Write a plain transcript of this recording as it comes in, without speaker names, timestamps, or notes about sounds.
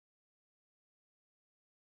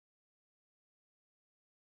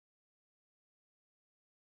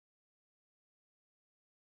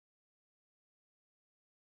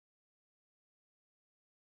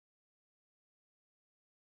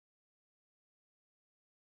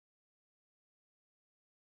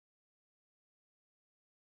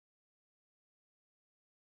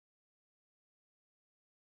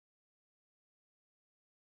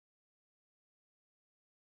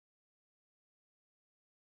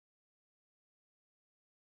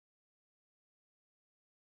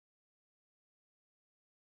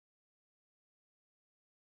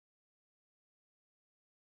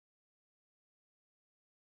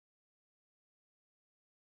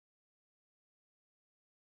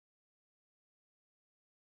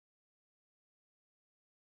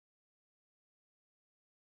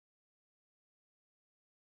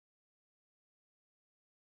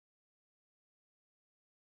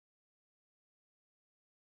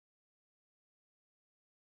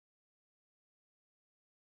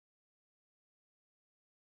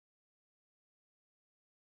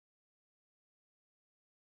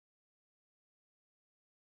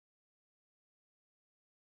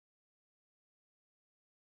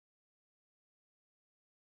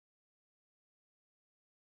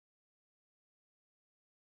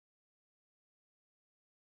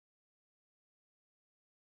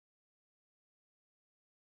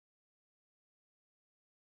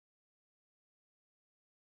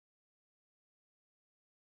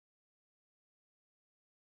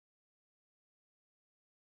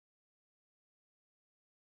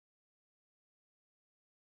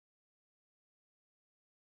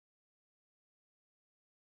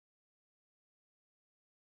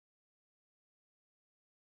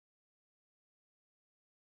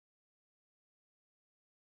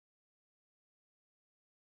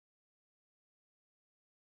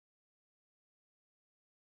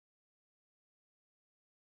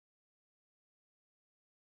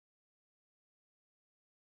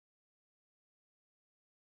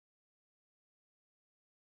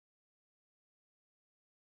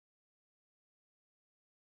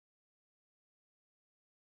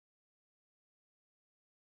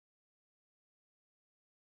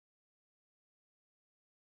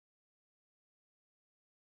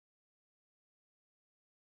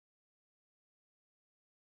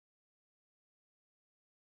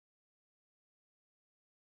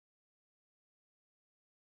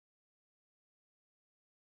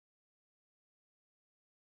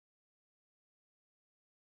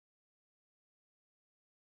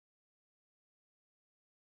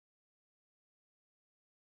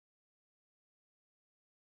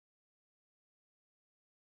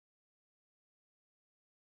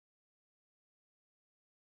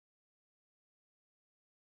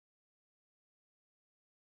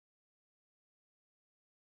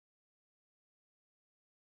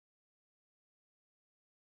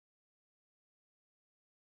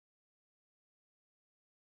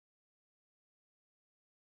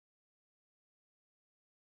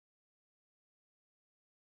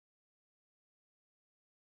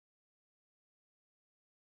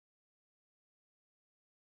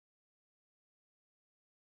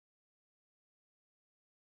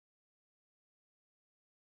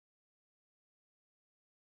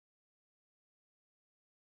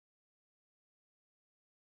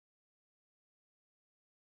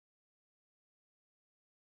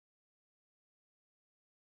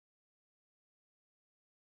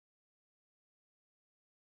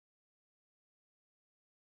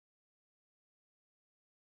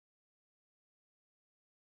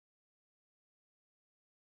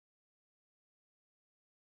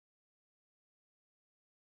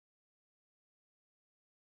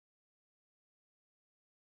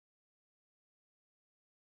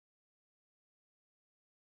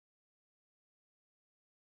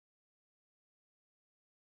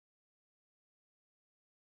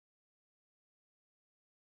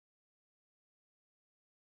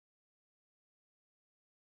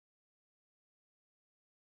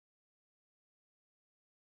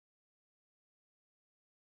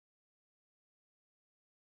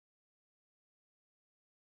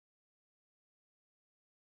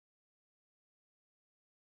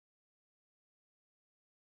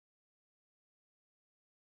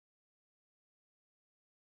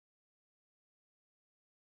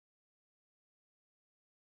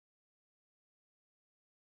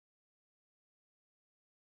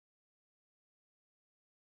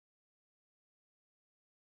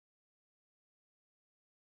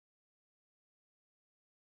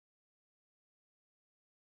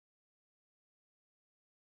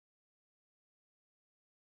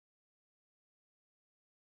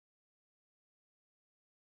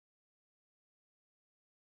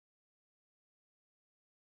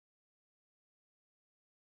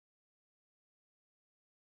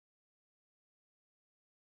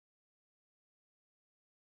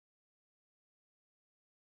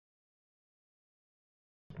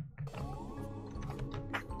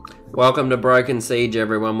Welcome to Broken Siege,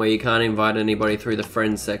 everyone, where you can't invite anybody through the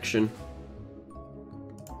friends section.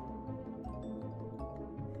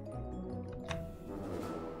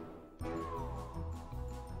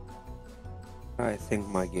 I think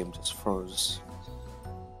my game just froze.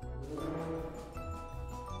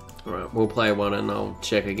 Alright, we'll play one and I'll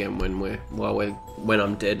check again when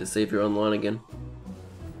I'm dead to see if you're online again.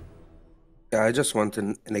 Yeah, I just went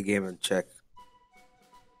in a game and check.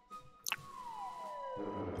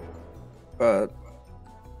 But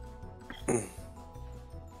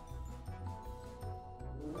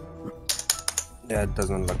yeah, it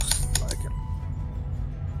doesn't look like it.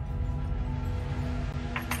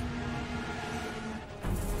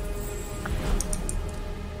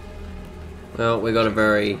 Well, we got a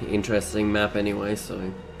very interesting map anyway,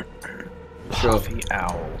 so Puffy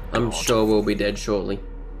Owl. I'm sure we'll be dead shortly.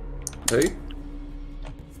 Who?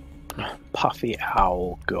 Puffy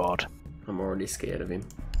Owl God. I'm already scared of him.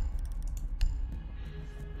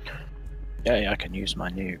 Yeah, I can use my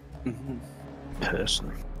new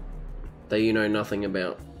person. That you know nothing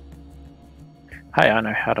about. Hey, I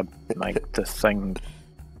know how to make the thing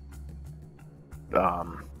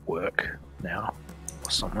work now,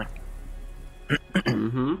 or something.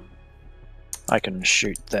 Mm-hmm. I can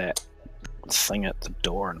shoot that thing at the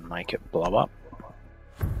door and make it blow up.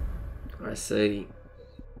 I see.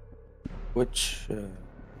 Which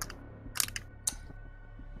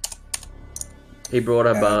He brought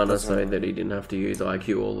a Barna doesn't- so that he didn't have to use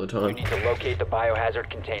IQ all the You time. need to locate the biohazard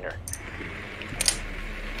container.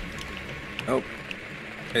 oh,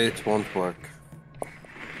 it won't work.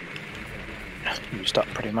 Used up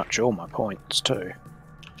pretty much all my points too.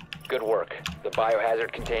 Good work. The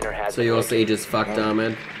biohazard container has So been your located. siege is fucked,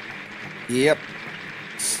 Ahmed. Yep,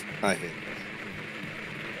 I hate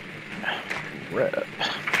Rip. that.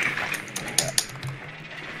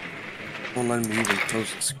 Don't let me even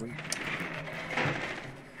close the screen.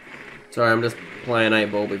 Sorry, I'm just playing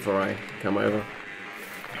 8-ball before I come over.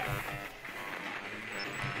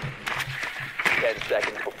 10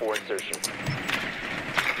 seconds before insertion.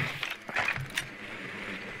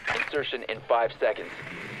 Insertion in 5 seconds.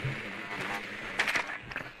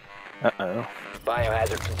 Uh-oh.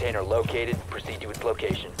 Biohazard container located. Proceed to its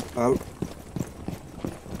location. Well,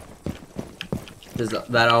 Does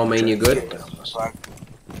that all mean you're good?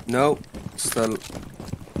 no, still,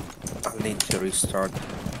 I'll need to restart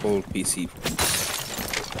whole PC.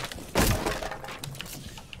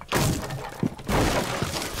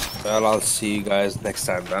 Well, I'll see you guys next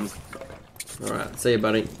time then. Alright, see you,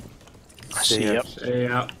 buddy. See ya.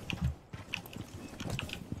 Yeah.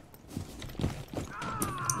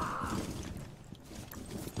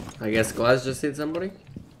 I guess Glaz just hit somebody?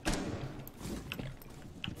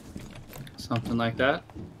 Something like that.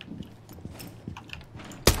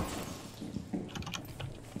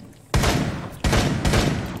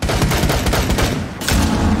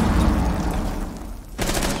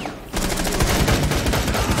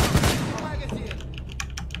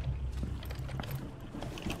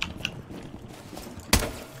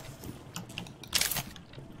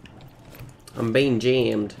 I'm being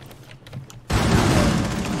jammed.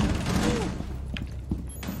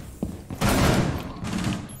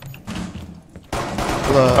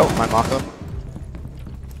 Oh, my marker.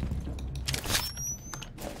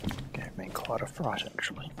 Gave me quite a fright,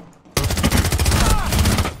 actually.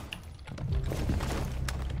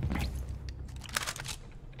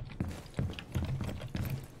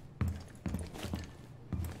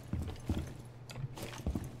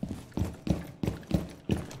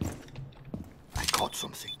 I caught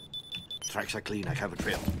something. Tracks are clean, I have a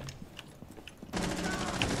trail.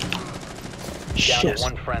 Down Shit. to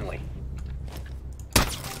one friendly.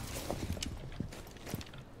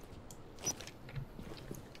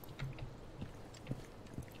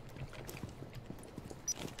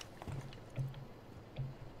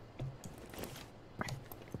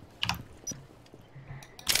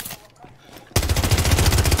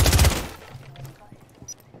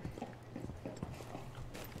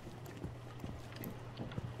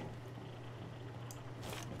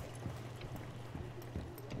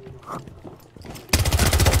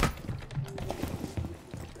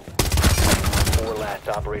 Four last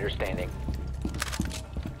operator standing.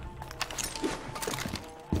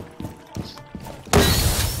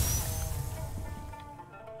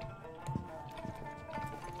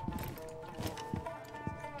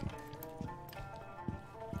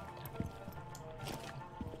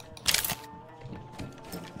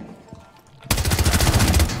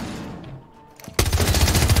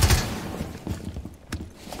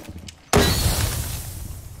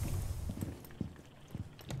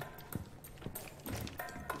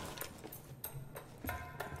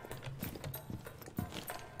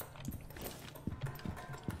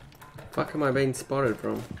 fuck am I being spotted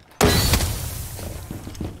from?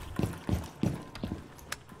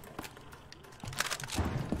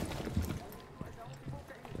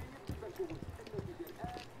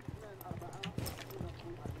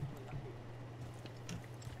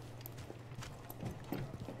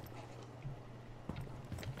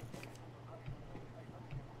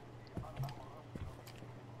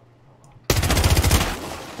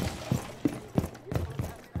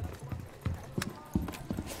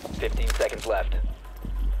 Left.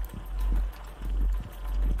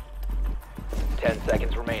 10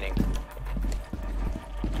 seconds remaining.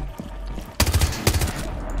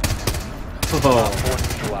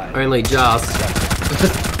 Oh, Only just.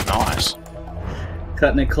 Nice.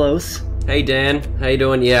 cutting it close. Hey Dan, how you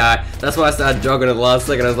doing? Yeah, that's why I started jogging at the last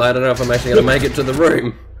second. I was like, I don't know if I'm actually gonna make it to the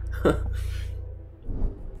room.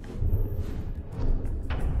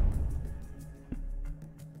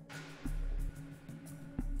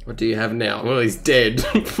 What do you have now? Well, he's dead.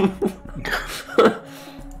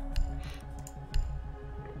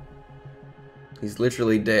 He's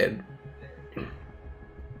literally dead.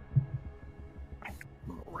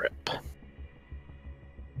 Rip.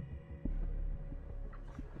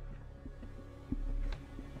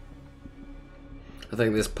 I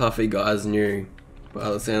think this puffy guy's new, by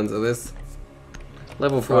the sounds of this.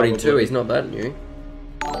 Level 42, Probably. he's not that new.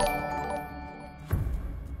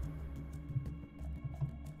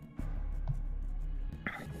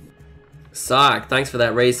 Sark, thanks for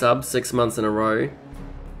that resub, 6 months in a row.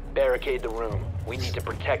 Barricade the room. We need to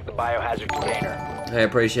protect the biohazard container. Hey,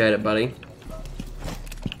 appreciate it, buddy.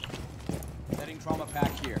 Setting trauma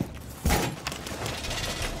pack here.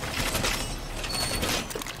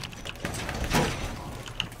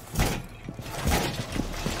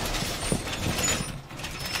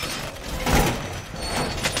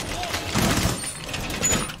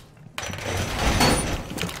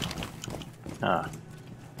 Ah.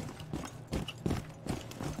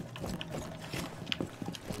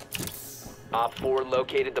 Op 4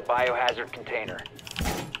 located the biohazard container.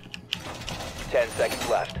 10 seconds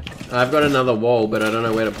left. I've got another wall, but I don't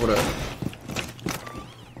know where to put it.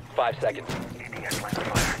 5 seconds.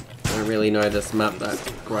 I don't really know this map that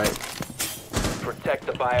great. Protect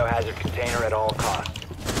the biohazard container at all costs.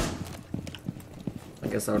 I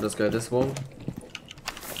guess I'll just go this wall.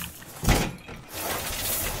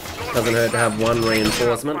 Doesn't hurt to have one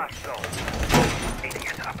reinforcement.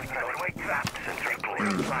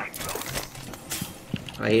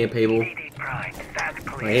 I hear people.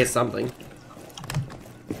 I hear something.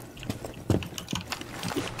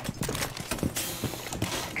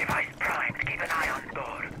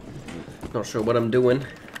 Not sure what I'm doing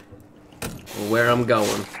or where I'm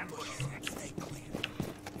going.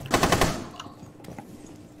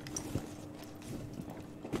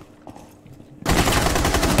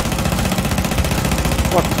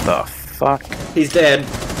 What the fuck? He's dead.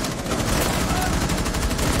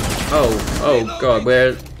 Oh god,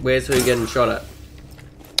 where's who getting shot at?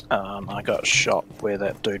 I got shot where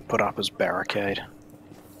that dude put up his barricade.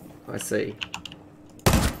 I see.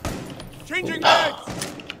 Changing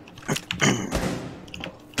bags.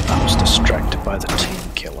 I was distracted by the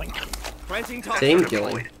team killing. Planting top. Team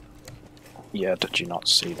killing. Yeah, did you not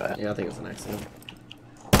see that? Yeah, I think it was an accident.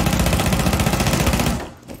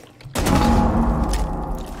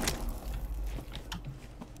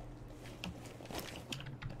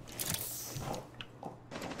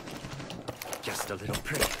 Just a little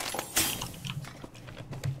prick.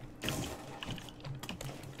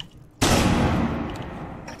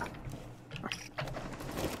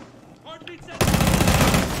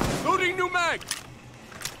 Loading new mag.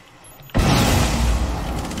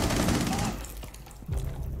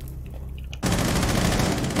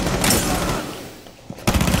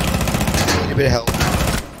 A bit of help.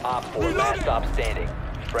 Op 4 last stop standing.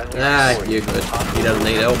 Friendly Ah, support. you're good. He doesn't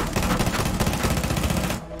need help.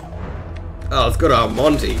 Oh, it's got a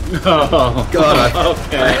Monty. Oh, God, I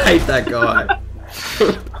okay. hate that guy.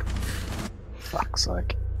 Fuck's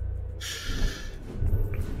sake.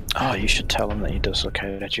 Oh, you should tell him that you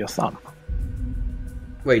dislocated your thumb.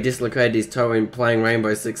 Wait, he dislocated his toe in playing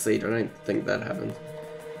Rainbow Six Siege. I don't think that happened.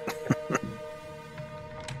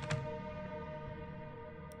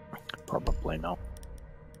 Probably not.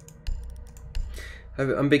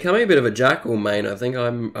 I'm becoming a bit of a Jackal main. I think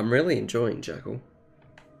I'm really enjoying Jackal.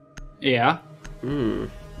 Yeah. Hmm.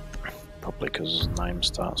 Probably because his name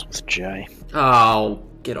starts with J. Oh,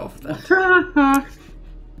 get off that.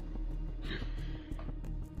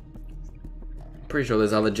 Pretty sure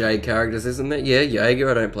there's other J characters, isn't there? Yeah, Jaeger.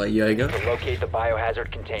 I don't play Jaeger. To locate the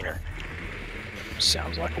biohazard container.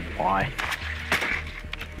 Sounds like a Y.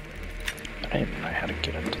 don't even know how to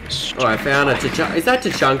get into this. Oh, I found a Tachanka. Is that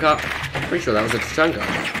Tachanka? Pretty sure that was a Tachanka.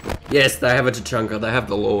 Yes, they have a Tachanka. They have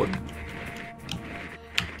the Lord.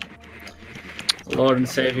 Lord and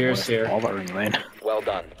Savior is here. Bothering then. Well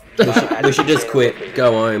done. We should just quit.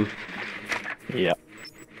 Go home. Yeah.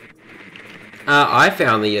 I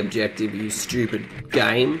found the objective, you stupid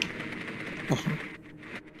game.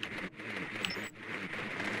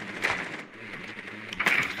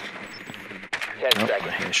 10 Oh, I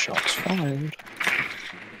seconds. hear shots fired.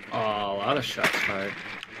 Oh, a lot of shots fired.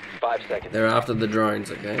 5 seconds. They're after the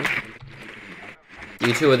drones, okay?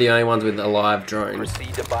 You two are the only ones with alive drones,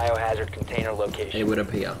 Proceed to biohazard container location. it would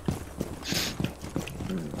appear.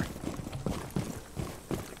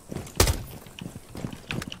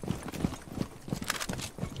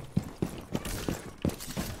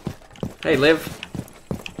 Hey, Liv.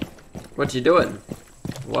 What you doing?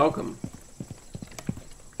 Welcome.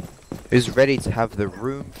 Who's ready to have the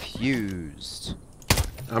room fused?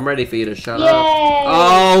 I'm ready for you to shut Yay! up.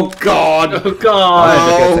 Oh, God! Oh god! I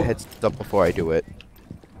Oh. get a heads up before I do it.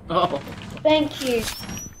 Oh. Thank you.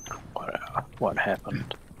 What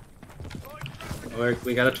happened?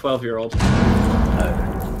 We got a 12-year-old.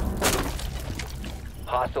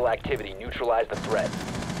 Hostile activity. Neutralize the threat.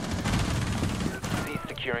 Cease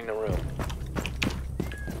securing the room.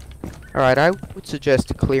 Alright, I would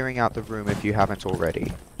suggest clearing out the room if you haven't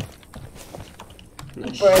already.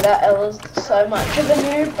 Bro, that Ella's so much of a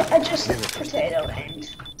noob. I just potato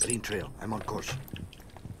aimed. Green trail. I'm on course.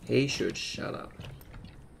 He should shut up.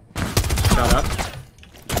 Shut up.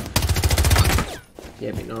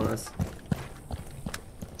 Yeah, be nice.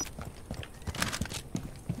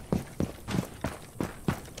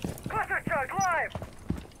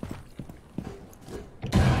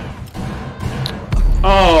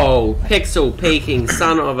 Oh, pixel peeking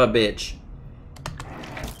son of a bitch.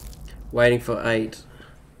 Waiting for 8.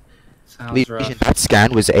 Sounds Legion, rough. that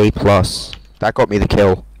scan was A+. That got me the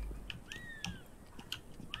kill.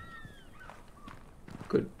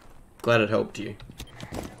 Good. Glad it helped you.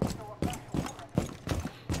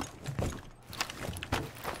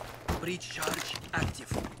 Breach charge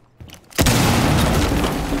active.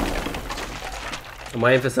 I'm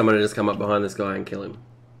waiting for someone to just come up behind this guy and kill him.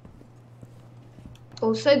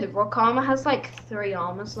 Also, the rock armor has like 3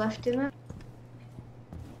 armors left in it.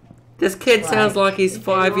 This kid sounds like he's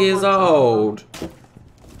 5 years old.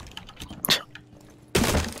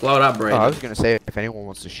 Blow it up, Oh, I Brandon. was gonna say if anyone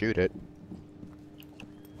wants to shoot it.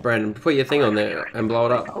 Brandon, put your thing on there and blow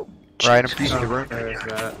it up. Right, I'm fusing the room. There's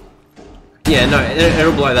that. Yeah, no,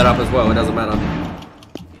 it'll blow that up as well. It doesn't matter.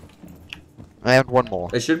 I have one more.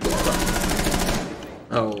 It should blow it up.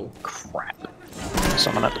 Oh. Crap.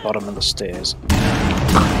 Someone at the bottom of the stairs.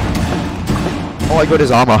 Oh, I got his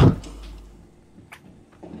armor.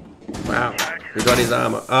 Wow. Who got his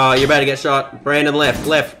armor? Oh, you're about to get shot. Brandon left.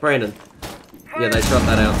 Left, Brandon. Yeah, they shot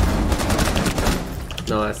that out.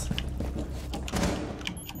 Nice.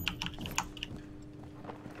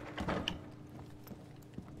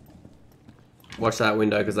 Watch that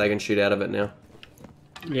window because they can shoot out of it now.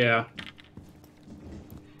 Yeah.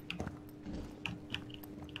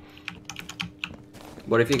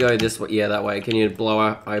 What if you go this way? Yeah, that way. Can you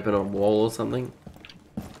blow open a wall or something?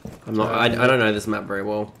 I'm not. I don't know this map very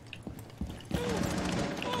well.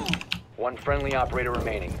 One friendly operator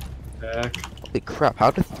remaining. Back. Holy crap,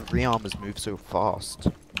 how did 3 armors move so fast?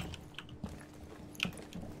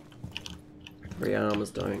 3 armors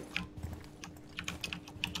don't.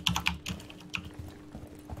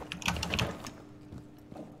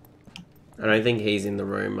 I don't think he's in the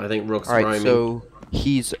room. I think Rook's Alright, roaming. so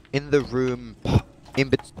he's in the room,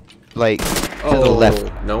 like, to Oh, the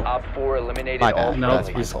left. Nope. Op 4 eliminated My all bad. Nope,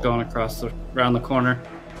 friendlies. he's going across around the corner.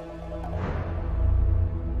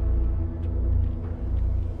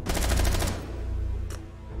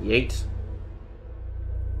 Yeet.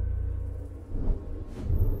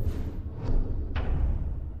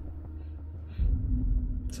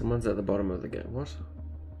 Someone's at the bottom of the gate. What?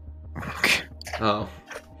 Oh.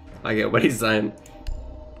 I get what he's saying.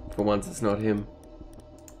 For once, it's not him.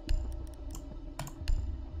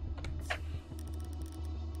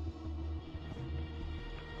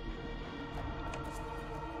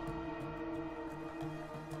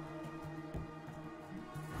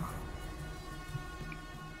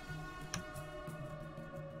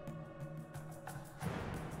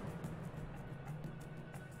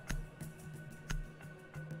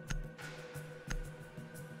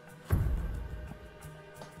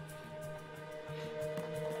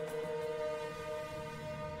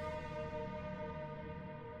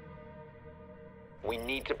 We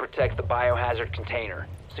need to protect the biohazard container.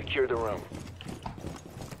 Secure the room.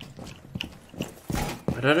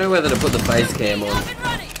 I don't know whether to put the face cam on.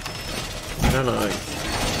 I don't know.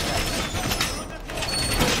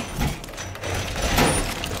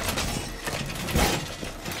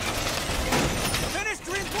 Finished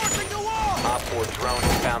reinforcing the wall! Op 4 drone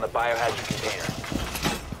has found the biohazard container.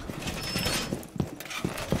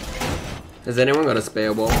 Has anyone got a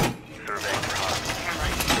spare wall?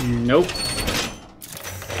 Nope.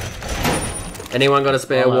 Anyone got a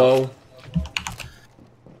spare Oh, no. wall?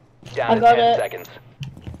 Down I to got 10 it. seconds.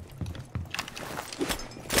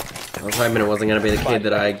 I was hoping it wasn't going to be the kid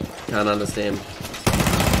that I can't understand.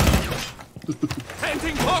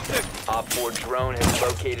 Planting toxic! Op 4 drone has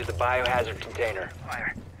located the biohazard container.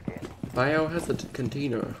 Biohazard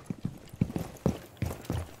container.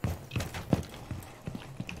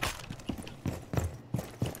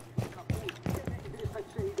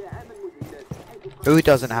 Who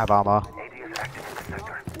doesn't have armor?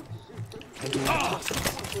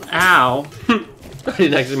 Ow. I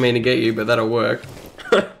didn't actually mean to get you, but that'll work.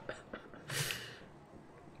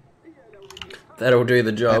 That'll do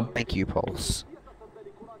the job. Thank you, Pulse.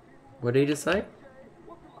 What did he just say?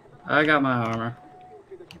 I got my armor.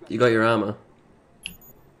 You got your armor.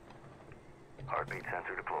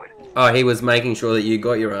 Oh, he was making sure that you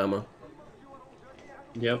got your armor.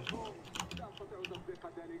 Yep.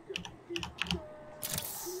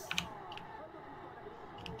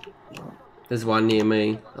 There's one near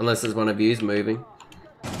me, unless there's one of you's moving.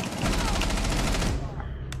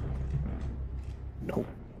 Nope.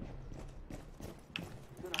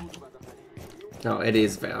 No, it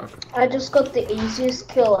is Valk. I just got the easiest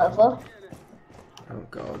kill ever. Oh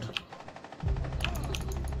god.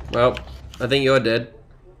 Well, I think you're dead.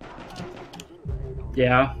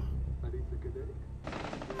 Yeah.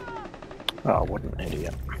 Oh, what an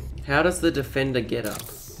idiot. How does the defender get up?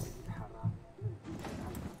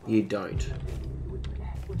 You don't.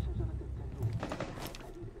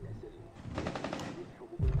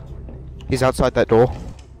 He's outside that door.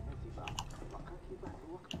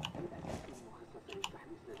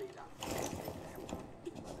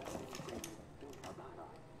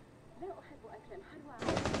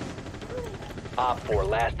 Op 4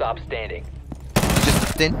 last stop standing.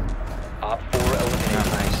 Just in. Op 4 eliminated.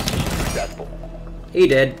 Nice. Successful. He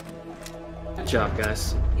dead. Good job,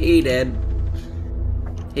 guys. He dead.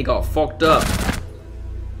 He got fucked up.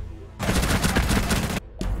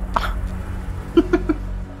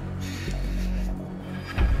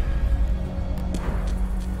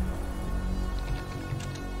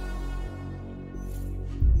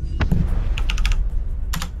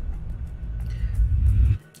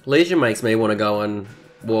 Legion makes me want to go and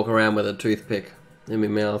walk around with a toothpick in my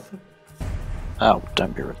mouth. Oh,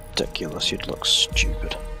 don't be ridiculous, you'd look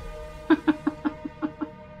stupid.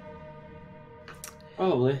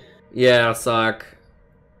 Probably. Yeah, I suck.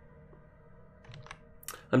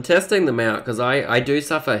 I'm testing them out because I do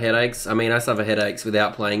suffer headaches. I mean, I suffer headaches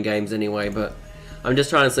without playing games anyway, but I'm just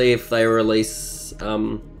trying to see if they release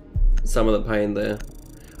some of the pain there.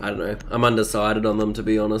 I don't know. I'm undecided on them, to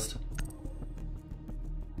be honest.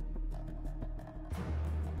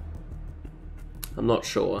 I'm not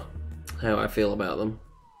sure how I feel about them.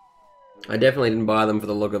 I definitely didn't buy them for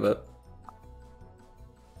the look of it.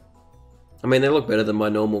 I mean, they look better than my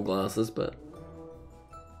normal glasses, but...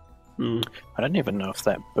 I don't even know if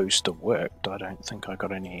that booster worked. I don't think I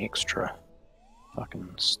got any extra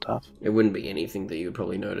fucking stuff. It wouldn't be anything that you would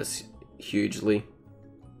probably notice hugely,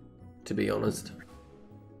 to be honest.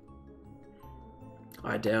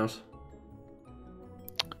 I doubt.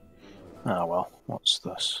 Oh well, what's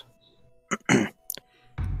this?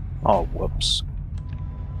 Oh, whoops.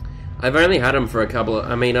 I've only had them for a couple of...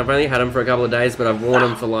 I've only had them for a couple of days, but I've worn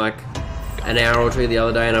them for like an hour or two the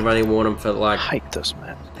other day, and I've only worn them for I like hate this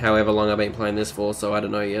map. however long I've been playing this for, so I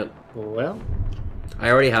don't know yet. Well, I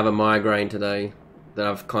already have a migraine today that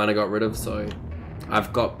I've kind of got rid of, so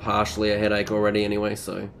I've got partially a headache already anyway,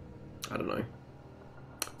 so I don't know.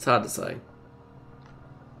 It's hard to say.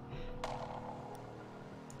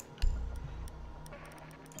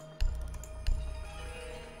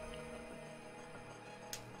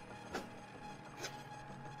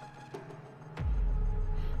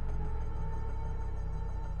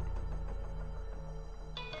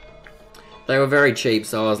 They were very cheap,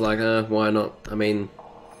 so I was like, why not? I mean,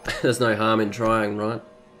 there's no harm in trying, right?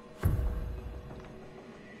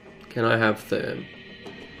 Can I have Therm?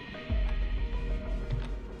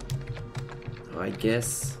 I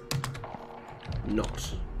guess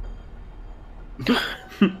not.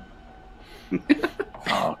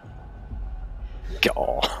 Oh,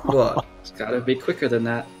 God. What? it's gotta be quicker than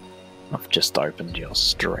that. I've just opened your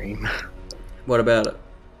stream. What about it?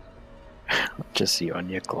 Just you on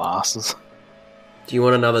your glasses. Do you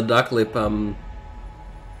want another duck lip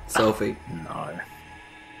selfie? No.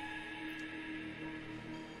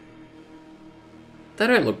 They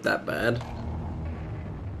don't look that bad.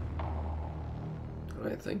 I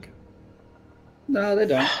don't think. No, they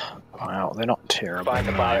don't. Wow, they're not terrible. Find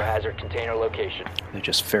the no. biohazard container location. They're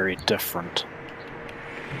just very different.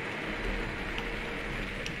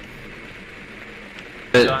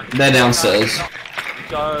 They're downstairs.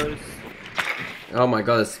 Goes. Oh my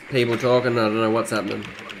god, there's people talking. I don't know what's happening.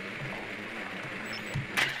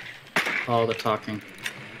 All the talking.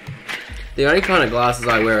 The only kind of glasses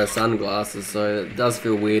I wear are sunglasses, so it does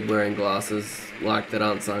feel weird wearing glasses like that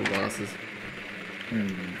aren't sunglasses.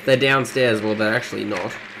 If they're downstairs, well, they're actually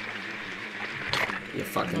not. You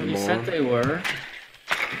fucking Well, you moron. said they were.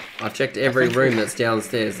 I've checked every room that's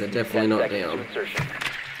downstairs. They're definitely 10 not seconds to down. insertion.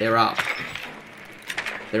 They're up.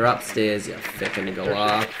 They're upstairs, you fucking Insertion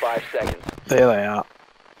galah. in 5 seconds. There they are.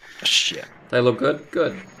 Shit. They look good?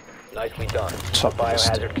 Good. Nicely done. Top The of the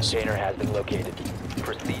biohazard stairs. container has been located.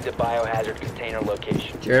 Proceed to biohazard container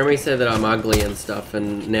location. Jeremy said that I'm ugly and stuff,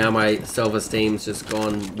 and now my self-esteem's just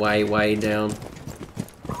gone way, way down.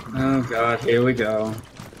 Oh god, here we go.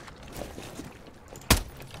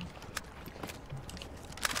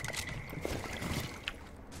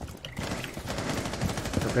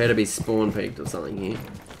 Prepare to be spawn peaked or something here.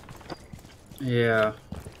 Yeah.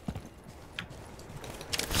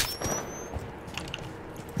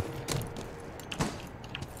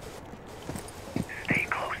 Stay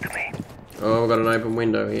close to me. Oh, we've got an open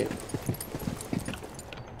window here.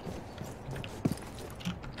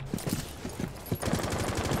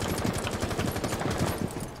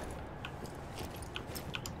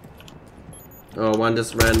 Oh, one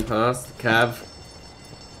just ran past. Cav.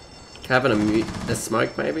 Cav and a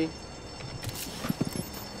smoke, maybe?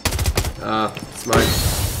 Smoke.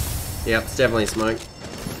 Yep, it's definitely smoke.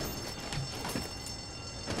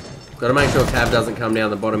 Gotta make sure Cav doesn't come down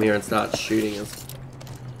the bottom here and start shooting us.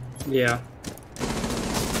 Yeah.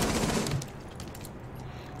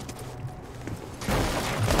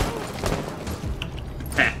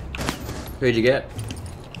 Who'd you get?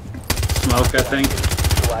 Smoke, I think.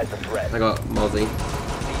 Neutralize the threat. I got Mozzie.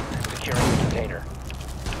 Cease securing the container.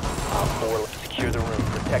 Op 4, secure the room.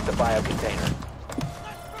 Protect the bio container.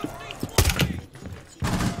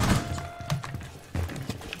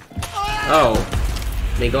 Oh.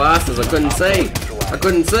 Me glasses, I couldn't see. I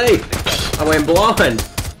couldn't see. I went blind.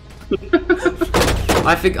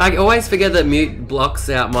 I always forget that mute blocks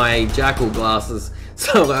out my jackal glasses.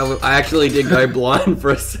 So I actually did go blind for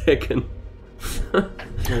a second.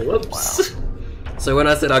 Whoops. So when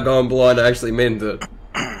I said I gone blind, I actually meant it.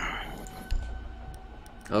 I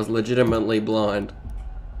was legitimately blind.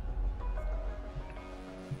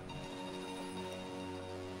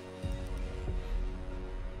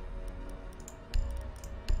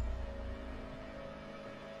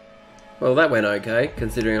 Well, that went okay,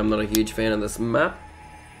 considering I'm not a huge fan of this map.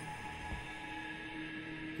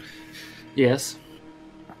 Yes.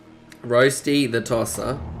 Roasty the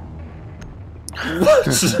tosser.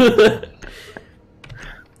 What?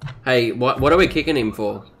 Hey, what are we kicking him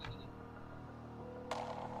for?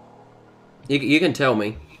 You can tell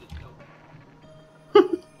me. They're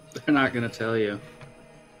not gonna tell you.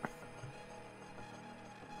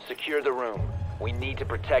 Secure the room. We need to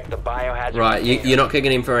protect the biohazard Right, container. you're not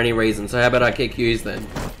kicking him for any reason, so how about I kick yous then?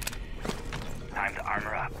 Time to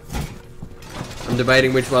armor up. I'm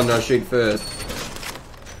debating which one do I shoot first.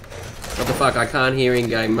 What the fuck, I can't hear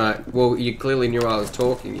in-game, mate. Well, you clearly knew I was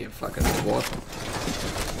talking, you fucking twat.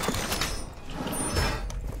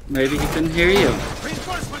 Maybe he couldn't hear you.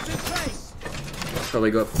 Reinforcements in place. Probably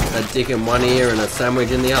got a dick in one ear and a sandwich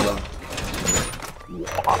in the other.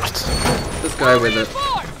 What? Just go with it.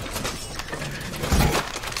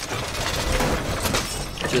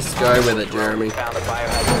 Just go with it, Jeremy. Found the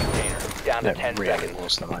biohazard container. Down to That 10 really seconds.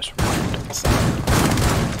 was the most random thing.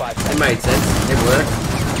 5 It seconds. made sense. It worked.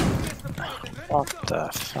 What the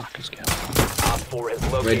fuck is going on? Op 4 has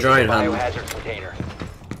located the drone hunting. biohazard container.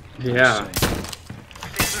 Yeah.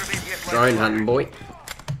 Drone hunting, boy.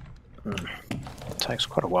 It takes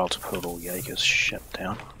quite a while to put all Jaeger's shit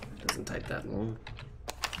down. Doesn't take that long.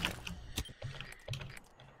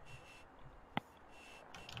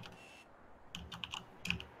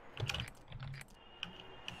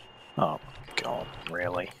 Oh god,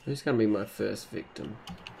 really? Who's gonna be my first victim?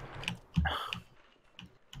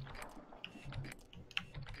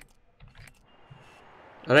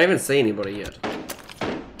 I don't even see anybody yet.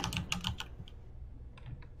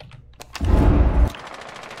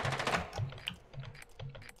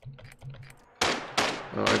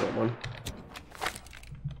 Oh, I got one.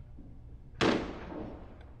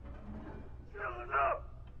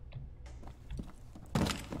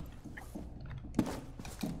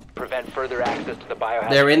 further access to the biohazard.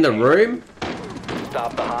 They're in the room?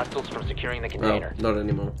 Stop the hostiles from securing the container. Oh, not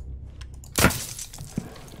anymore.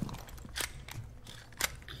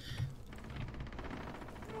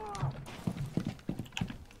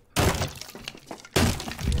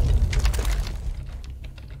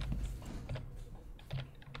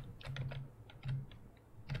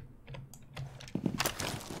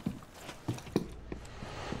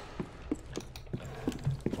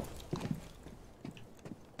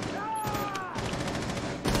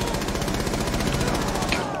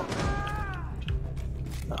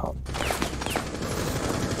 No.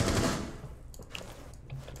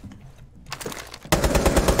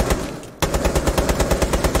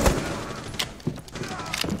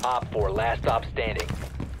 Op 4, last stop standing.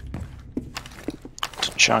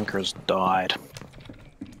 Chunker's died.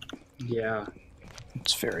 Yeah.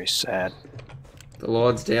 It's very sad. The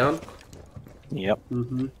Lord's down? Yep.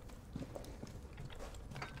 Mm-hmm.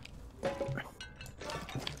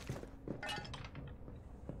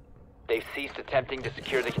 They've ceased attempting to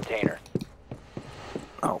secure the container.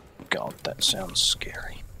 Oh god, that sounds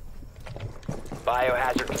scary.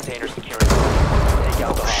 Biohazard container securing. Take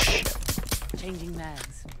out the hostage. Changing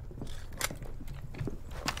mags.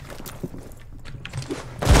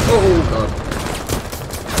 Oh god.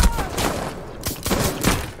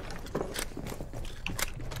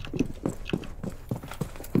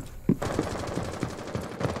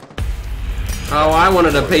 Oh, I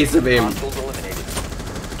wanted a piece of him. Hostiles eliminated.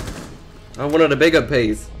 I wanted a bigger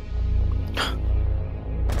piece.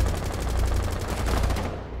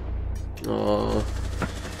 Oh,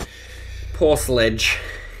 poor Sledge.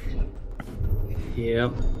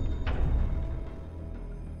 Yep.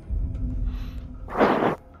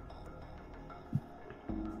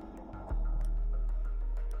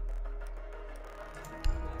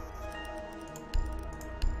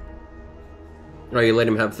 Oh, you let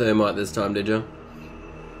him have thermite this time, did you?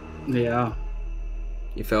 Yeah.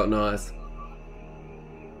 You felt nice.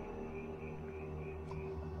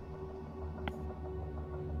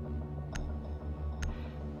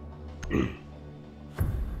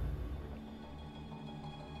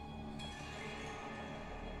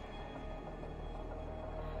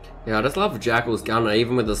 Yeah, I just love Jackal's gun,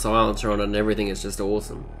 even with the silencer on it and everything, it's just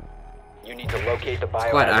awesome. You need to locate the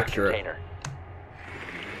biohazard quite accurate. container.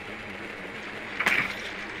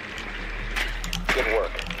 Good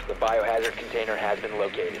work. The biohazard container has been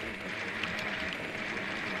located.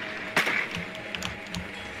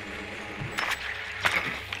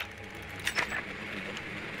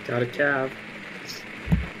 Got a cab.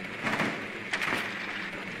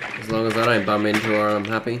 As long as I don't bump into her, I'm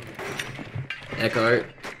happy. Echo.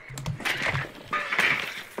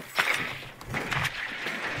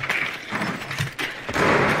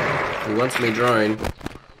 He wants me drone.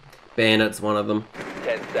 Bandit's one of them.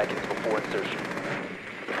 10 seconds before insertion.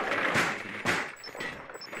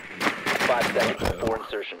 5 seconds before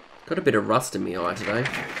insertion. Got a bit of rust in my eye today.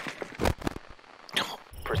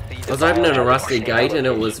 Proceed I was opening a rusty gate and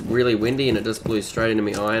it was really windy and it just blew straight into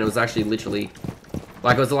my eye, and it was actually literally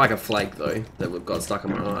like, it was like a flake though that got stuck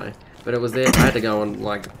in my eye. But it was there. I had to go and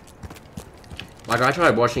like I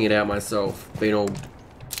tried washing it out myself, being all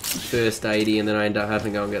first aidey, and then I ended up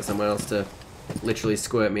having to go and get someone else to literally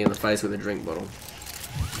squirt me in the face with a drink bottle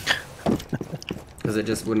because it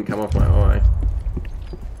just wouldn't come off my eye.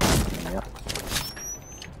 Yeah.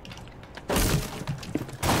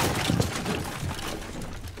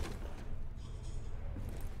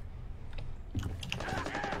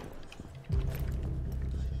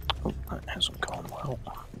 Oh, that hasn't gone well.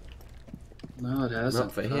 No, it hasn't.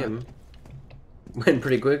 Not for him. Went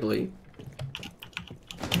pretty quickly.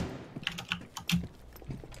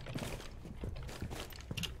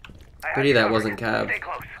 Pity that wasn't Cab. Stay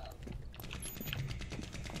close.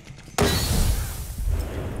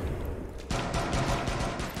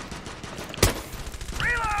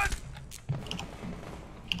 Reload!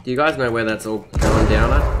 Do you guys know where that's all going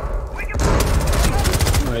down at?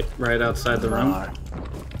 Right outside the room. No.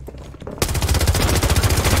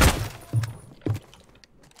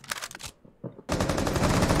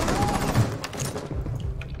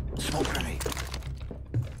 Smoke grenade.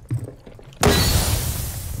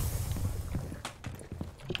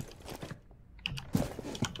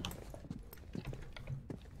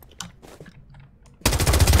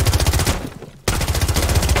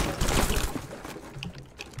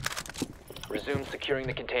 Resume securing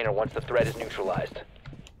the container once the threat is neutralized.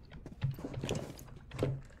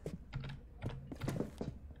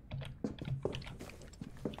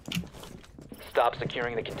 Stop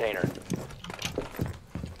securing the container.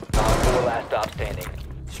 Op 4 last stop standing.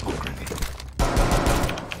 Smoke grenade.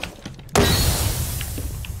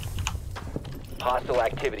 Hostile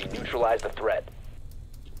activity. Neutralize the threat.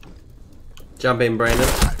 Jump in, Brandon.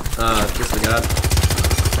 Disregard.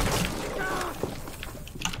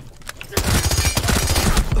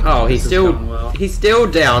 Oh, he's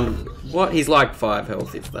still down. What? He's like 5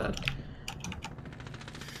 health, if that.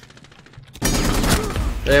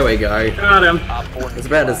 There we go. Got him. I was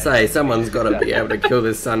about to say, someone's got to be able to kill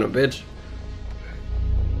this son of a bitch.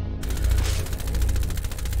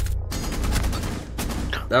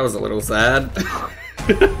 That was a little sad.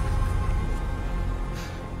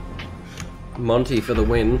 Monty for the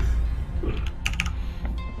win.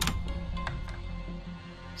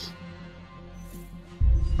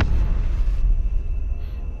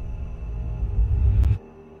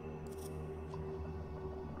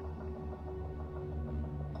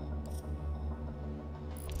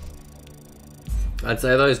 I'd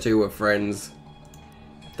say those two were friends.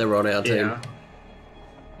 They were on our team. Yeah.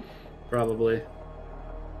 Probably.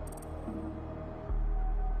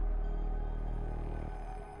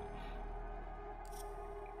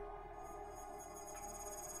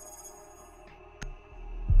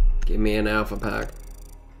 Give me an alpha pack.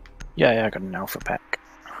 Yeah, I got an alpha pack.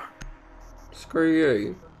 Screw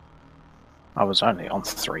you. I was only on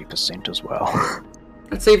 3% as well.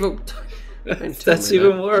 That's even... That's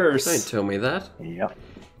even worse. Don't tell me that. Yep.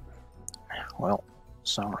 Well,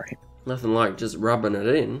 sorry. Nothing like just rubbing it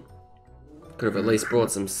in. Could have at least brought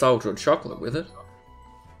some salt or chocolate with it.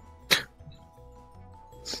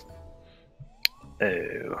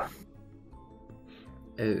 Oh.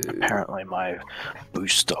 Oh. Apparently my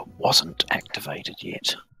booster wasn't activated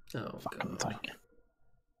yet. Oh, fucking thing.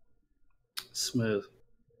 Smooth.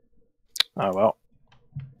 Oh well.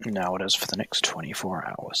 Now it is for the next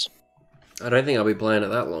 24 hours. I don't think I'll be playing it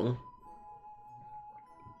that long.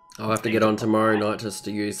 I'll have to get on tomorrow night just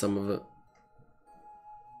to use some of it.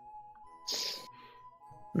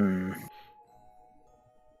 Hmm.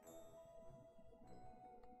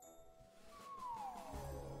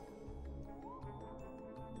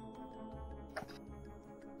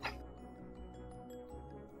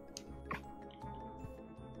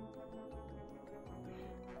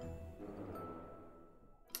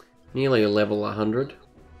 Nearly a level 100.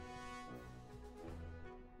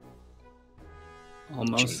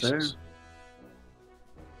 Almost there.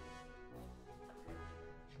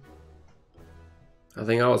 I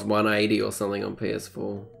think I was 180 or something on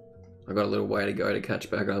PS4. I got a little way to go to catch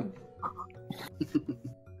back up.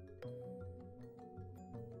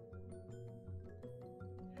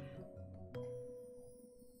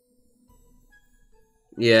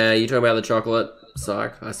 Yeah, you talking about the chocolate?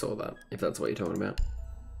 Psych, I saw that, if that's what you're talking about.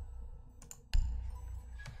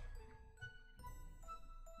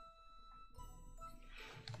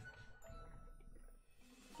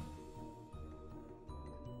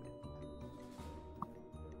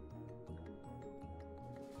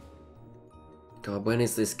 God, when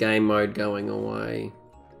is this game mode going away?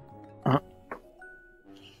 I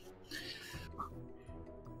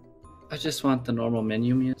just want the normal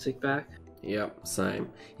menu music back. Yep, same.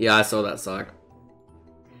 Yeah, I saw that, Psych.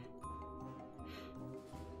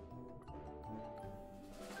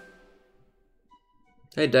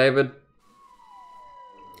 Hey, David.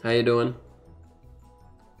 How you doing?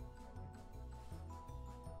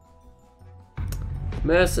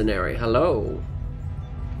 Mercenary, hello.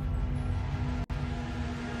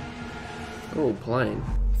 Oh, plane.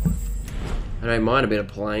 I don't mind a bit of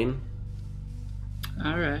plane.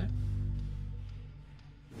 Alright.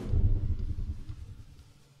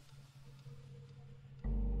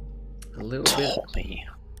 A little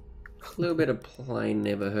bit of plane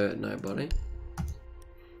never hurt nobody.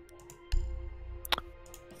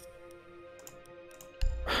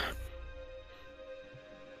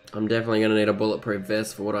 I'm definitely going to need a bulletproof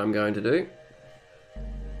vest for what I'm going to do.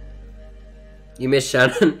 You miss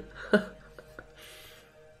Shannon?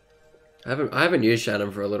 I haven't used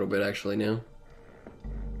Shannon for a little bit actually now.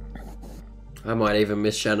 I might even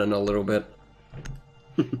miss Shannon a little bit.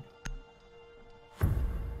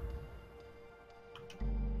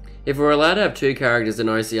 If we're allowed to have 2 characters in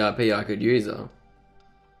OCRP, I could use her.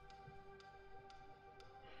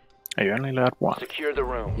 Are you only allowed 1? Secure the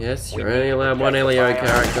room. Yes, you're only allowed 1 LEO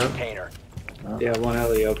character. Yeah,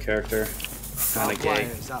 1 LEO character. Kinda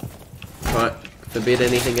gay. Right, forbid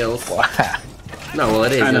anything else. No, well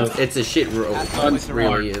it is. It's a shit rule. It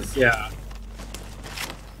really is. Yeah.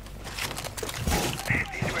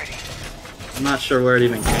 I'm not sure where it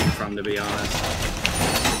even came from, to be honest.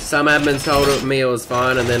 Some admins told me it was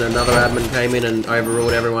fine, and then another admin came in and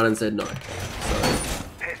overruled everyone and said no. So,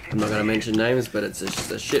 I'm not going to mention names, but it's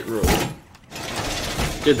just a shit rule.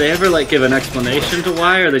 Did they ever, like, give an explanation to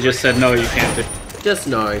why, or they just said, no, you can't do it? Just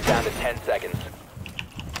no. Down to 10 seconds.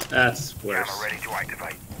 That's worse. Ready to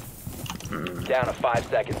activate. Down to 5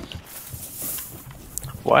 seconds.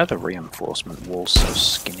 Why are the reinforcement walls so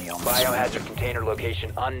skinny on this? Biohazard container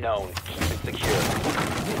location unknown. Keep it secure.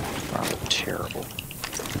 Rather terrible.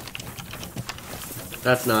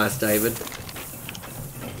 That's nice, David.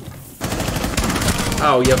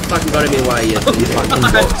 Oh, you fucking got him away, you fucking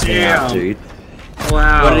God damn. Dude.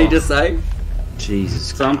 Wow. What did he just say? Jesus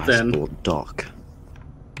Something. Christ, or Doc.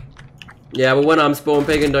 Yeah, but when I'm spawn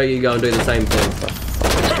picking, don't you go and do the same thing?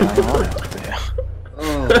 What's going on out there?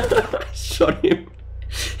 Oh. Shot him.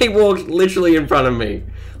 He walked literally in front of me.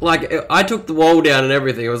 Like, I took the wall down and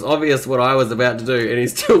everything. It was obvious what I was about to do, and he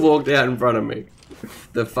still walked out in front of me.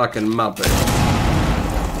 The fucking muppet.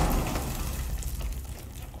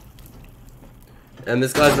 And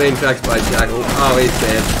this guy's being tracked by Jackal. Oh, he's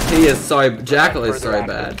dead. He is so... Jackal is so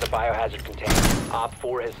bad. The biohazard container. Op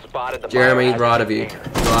 4 has spotted the Jeremy, biohazard right of you.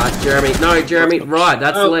 container. Right, Jeremy. No, Jeremy, right.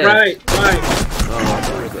 That's Oh, left. right. Oh,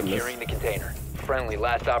 my goodness. Securing the container. Friendly,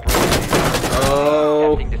 last operator.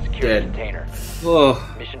 Oh, Attempting to secure the dead. container.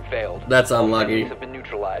 Oh. Mission failed. That's All unlucky. enemies have been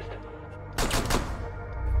neutralized.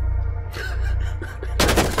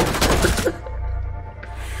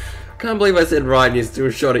 Can't believe I said right and you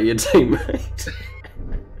still shot at your teammate.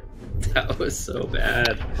 That was so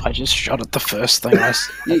bad. I just shot at the first thing I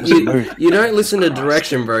You don't listen to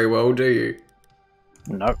direction very well, do you?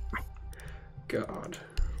 Nope. God.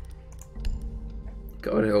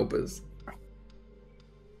 God help us.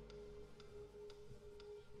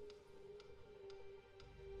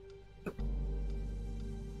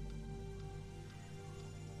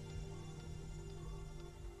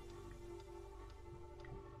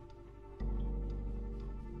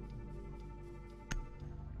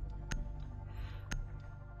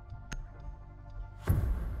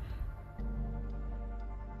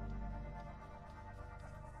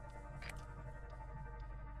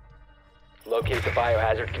 Locate the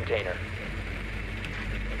biohazard container.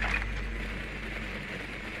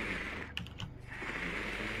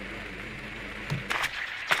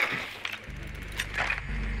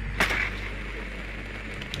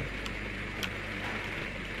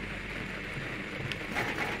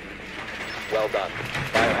 Well done.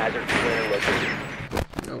 Biohazard container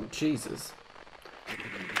located. Oh, Jesus.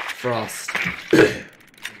 Frost.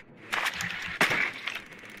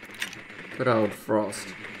 Good old Frost.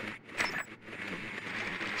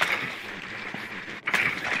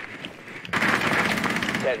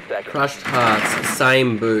 Crushed hearts,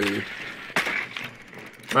 same boo.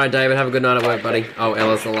 Right, David, have a good night at work, buddy. Oh,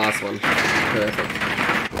 Ella's the last one.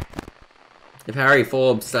 Perfect. If Harry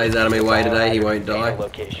Forbes stays out of my way today, he won't die.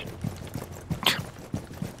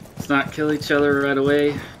 Let's not kill each other right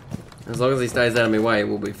away. As long as he stays out of my way,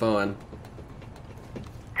 we'll be fine.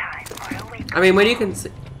 I mean, when you can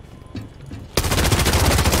see...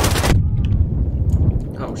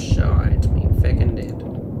 Oh, shite. Me fucking dead.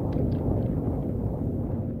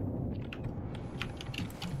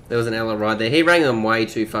 There was an Ella right there. He rang them way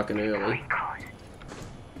too fucking early.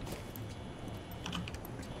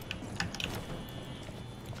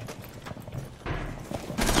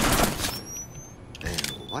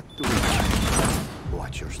 What do we do?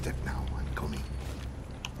 Watch your step now. I'm coming.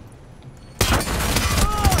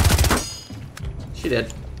 She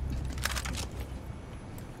did.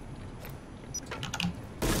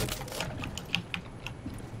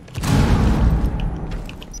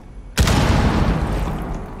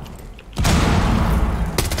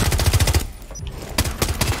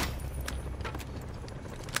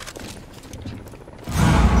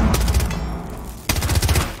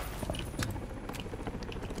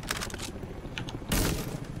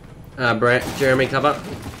 Jeremy, cover.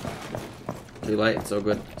 Too late, it's all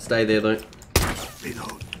good. Stay there though.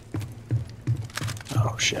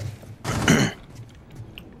 Oh shit.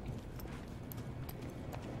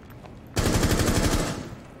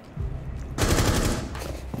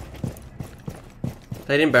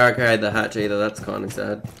 They didn't barricade the hatch either, that's kind of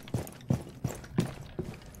sad.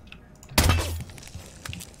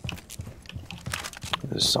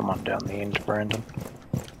 There's someone down the end, Brandon.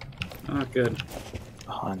 Oh, good.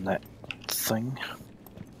 Behind that thing.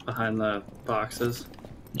 Behind the boxes.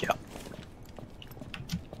 Yeah.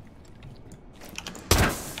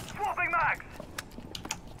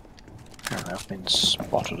 Apparently I've been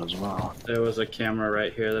spotted as well. There was a camera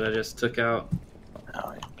right here that I just took out.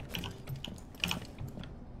 Oh, yeah.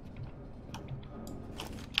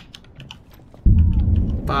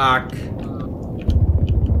 Fuck.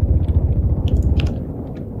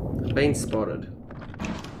 I've been spotted.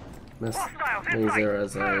 Miss me zero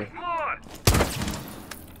as a...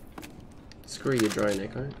 Screw your drone,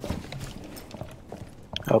 Echo.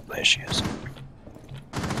 Oh, there she is.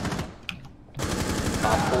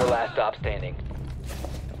 Op 4 last stop standing.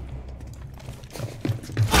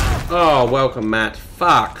 Oh, welcome, Matt.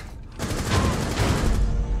 Fuck.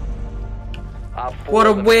 Op 4 What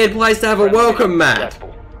a weird place to have a welcome mat. successful.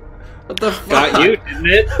 What the fuck? Got you, didn't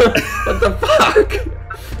it? What the fuck?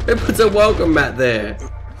 Who puts a welcome mat there?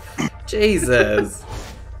 Jesus.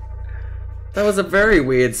 That was a very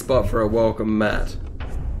weird spot for a welcome mat.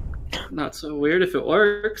 Not so weird if it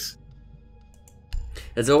works.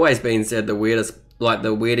 It's always been said the weirdest, like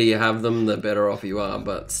the weirder you have them, the better off you are,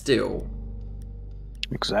 but still.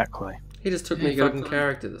 Exactly. He just took Yeah, me you got fucking that.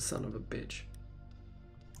 character, the son of a bitch.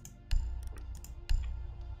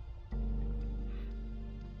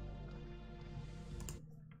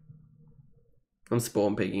 I'm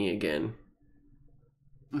spawn picking again.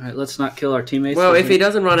 Alright, let's not kill our teammates. Well, if he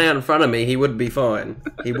doesn't run out in front of me, he would be fine.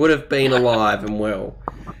 He would have been alive and well.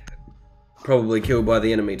 Probably killed by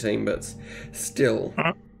the enemy team, but still.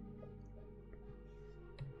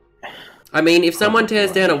 I mean, if someone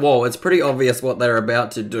tears down a wall, it's pretty obvious what they're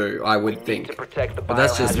about to do, I would To think. protect the But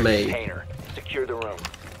that's just biohazard me. container. Secure the room.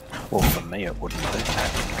 Well, for me, it wouldn't be.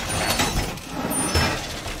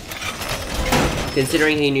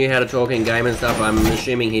 Considering he knew how to talk in game and stuff, I'm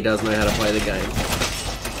assuming he does know how to play the game.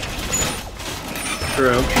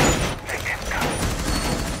 True.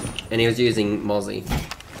 And he was using Mozzie.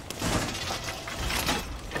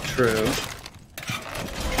 True.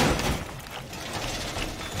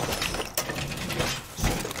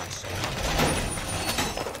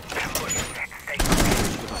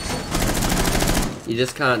 You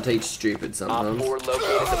just can't teach stupid Op sometimes. 4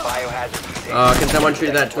 located the biohazard container. Oh, can someone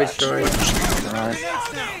shoot that Twitch story? Right.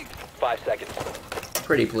 5 seconds.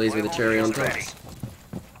 Pretty pleased with the cherry on top.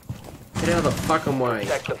 Get out of the fucking way.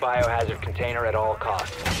 Protect the biohazard container at all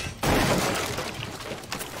costs.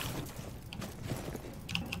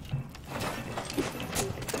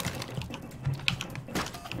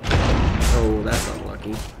 Oh, that's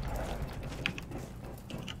unlucky.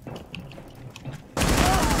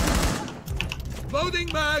 Loading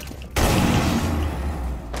mag.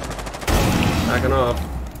 Backing off.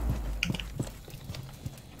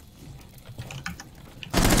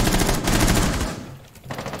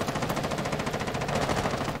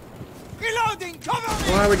 Reloading. Cover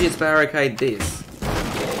me. Why would you barricade this?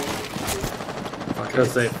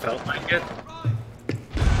 Because they felt like it.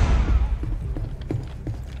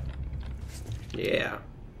 Yeah.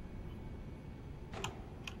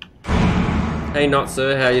 Hey, not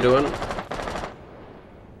sir, how you doing?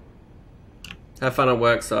 Have fun at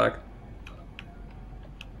work, Sark.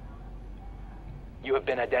 You have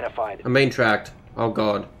been identified. I'm being tracked. Oh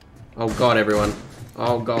god. Oh god, everyone.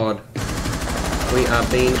 Oh god. We are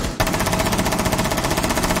being...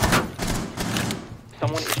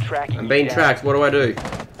 Someone is tracking I'm you being down. tracked. What do I do?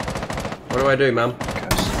 What do I do, mum? Go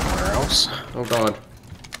somewhere else. Oh god.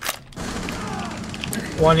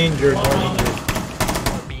 One injured, one injured.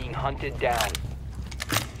 You are being hunted down.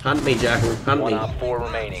 Hunt me, Jackal. Hunt One me. Op 4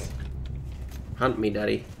 remaining. Hunt me,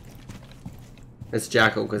 daddy. It's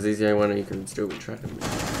Jackal, because he's the only one who can still be tracking me.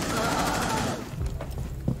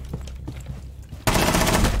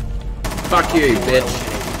 Fuck you,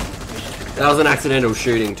 bitch. That was an accidental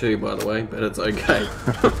shooting too, by the way, but it's okay.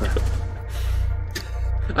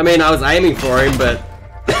 I mean, I was aiming for him, but...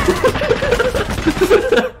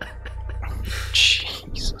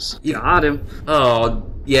 Jesus. You got him. Oh,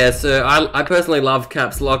 yeah, sir. I personally love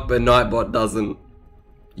Caps Lock, but Nightbot doesn't.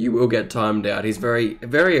 You will get timed out. He's very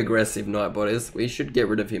aggressive, Nightbot is. We should get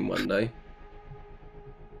rid of him one day.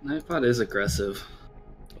 Nightbot is aggressive.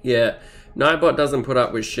 Yeah, Nightbot doesn't put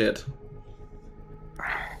up with shit.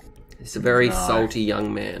 He's a very salty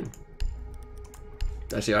young man.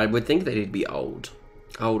 Actually, I would think that he'd be old.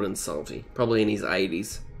 Old and salty. Probably in his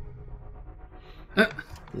 80s.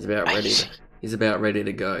 He's about ready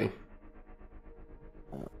to go.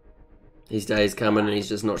 His day's coming and he's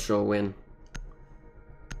just not sure when.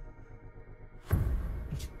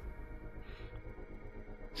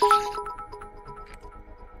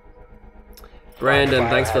 Brandon,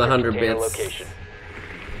 thanks for the 100 Container bits. location.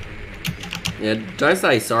 Yeah, don't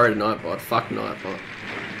say sorry to Nightbot. Fuck Nightbot.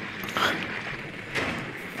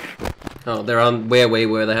 Oh, they're on where we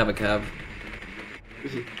were. They have a cab.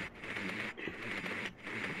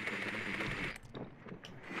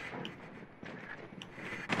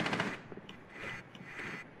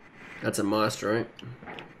 That's a maestro.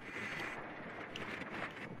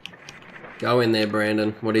 Go in there,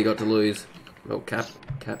 Brandon. What do you got to lose? Oh, cap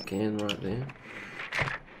can right there.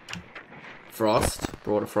 Frost.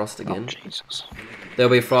 Brought a frost again. Oh, Jesus.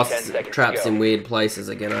 There'll be 10 frost seconds to traps go. in weird places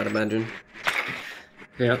again, I'd imagine.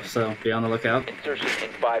 Yep, so be on the lookout. Insertion in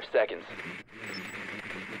 5 seconds.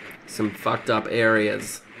 some fucked up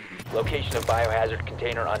areas. Location of biohazard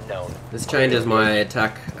container unknown. This changes my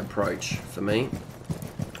attack approach for me.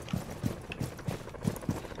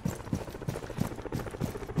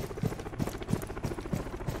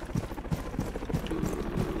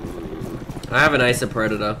 I have an Acer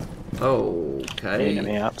Predator. Okay.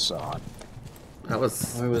 Enemy outside. That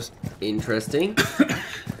was interesting.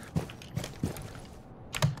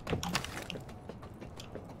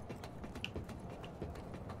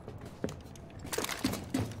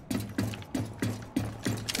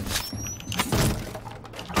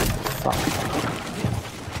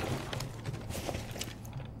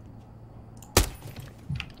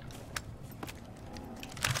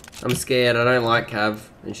 I'm scared. I don't like Cav,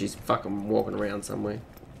 and she's fucking walking around somewhere.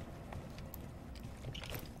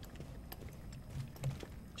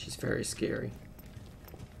 She's very scary.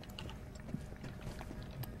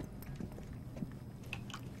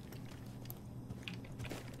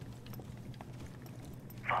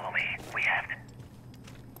 Follow me. We have to.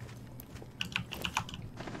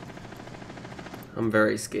 I'm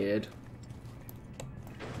very scared.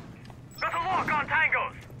 Got a lock on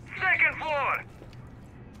Tangos. Second floor.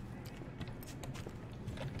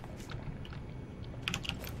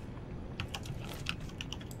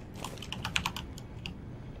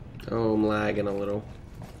 Oh, I'm lagging a little.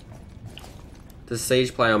 Does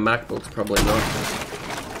Siege play on MacBooks? Probably not.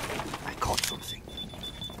 I caught something.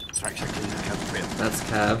 Tracks are clean. I have trail. That's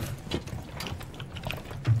Cav.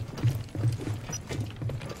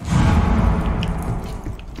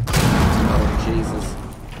 Oh, Jesus.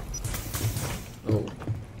 Oh.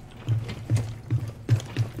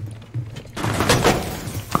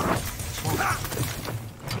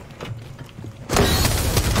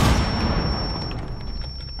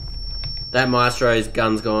 That Maestro's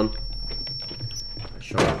gun's gone.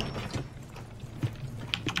 Shot.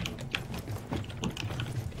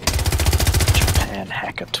 Japan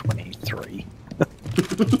Hacker 23.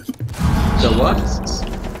 So what?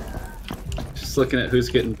 Just looking at who's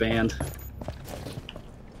getting banned.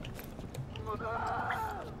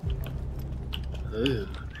 Ooh,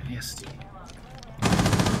 nasty.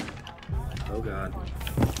 Oh god.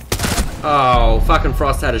 Oh, fucking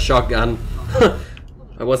Frost had a shotgun.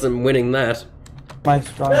 I wasn't winning that. My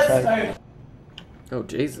strong side. Oh,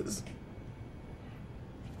 Jesus.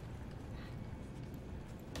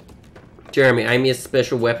 Jeremy, aim your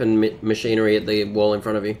special weapon machinery at the wall in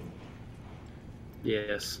front of you.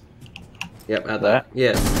 Yes. Yep, at that.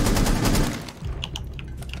 Yes.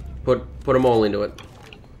 Put them all into it.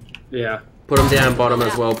 Yeah. Put them down bottom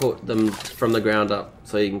as well. Put them from the ground up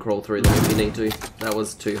so you can crawl through them if you need to. That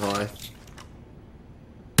was too high.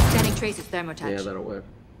 Scanning traces thermotouch. Yeah, that'll work.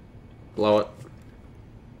 Blow it.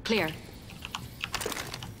 Clear.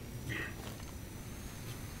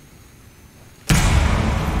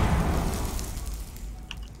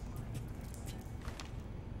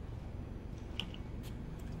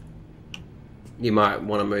 You might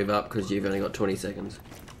want to move up because you've only got 20 seconds.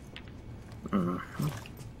 Mm-hmm.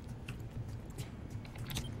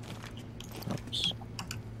 Oops.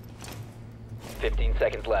 15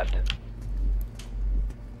 seconds left.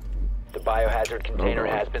 The biohazard container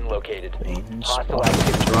has been located. Hostile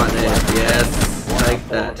activity. Right there. Yes. Take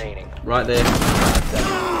that. Remaining. Right there.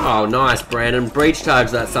 Oh, nice, Brandon. Breach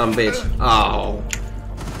charge that sumbitch. Oh.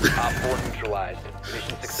 Op 4 neutralized. Mission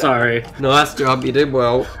success. Sorry. Nice job. You did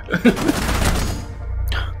well.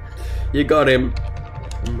 You got him.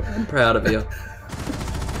 I'm proud of you.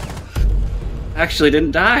 Actually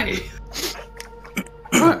didn't die.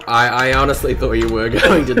 I honestly thought you were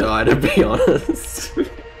going to die, to be honest.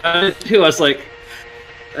 I was like,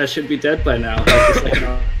 I should be dead by now.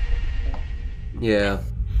 Yeah.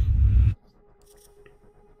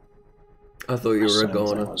 I thought you were a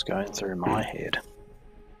goner. Was going through my head.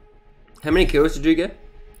 How many kills did you get?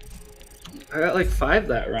 I got like 5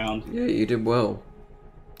 that round. Yeah, you did well.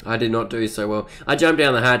 I did not do so well. I jumped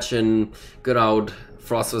down the hatch and good old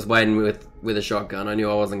Frost was waiting with a shotgun. I knew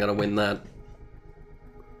I wasn't going to win that.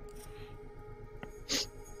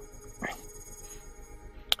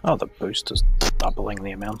 Oh, the booster's doubling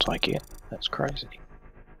the amount I get. That's crazy.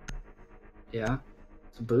 Yeah,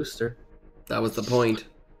 it's a booster. That was the point.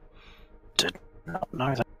 Did not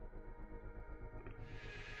know that.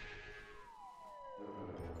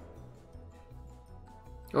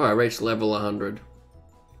 Oh, I reached level 100.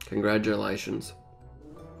 Congratulations.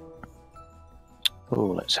 Oh,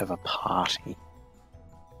 let's have a party.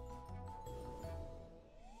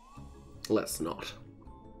 Let's not.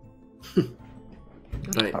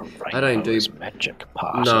 I don't do magic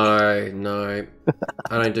party. No.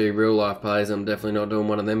 I don't do real life parties. I'm definitely not doing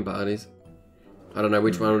one of them parties. I don't know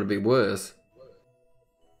which one would be worse.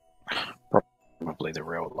 Probably the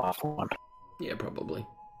real life one. Yeah, probably.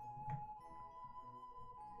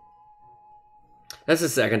 That's the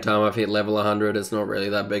second time I've hit level 100. It's not really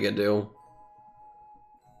that big a deal.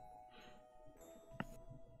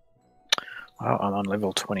 Well, I'm on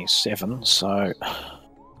level 27, so...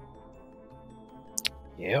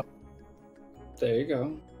 Yep. There you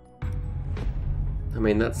go. I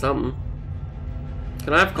mean, that's something.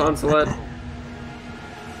 Can I have consulate?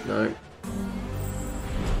 No.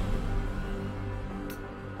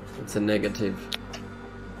 It's a negative.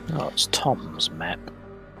 Oh, it's Tom's map.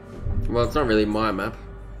 Well, it's not really my map.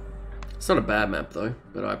 It's not a bad map, though,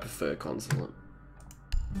 but I prefer consulate.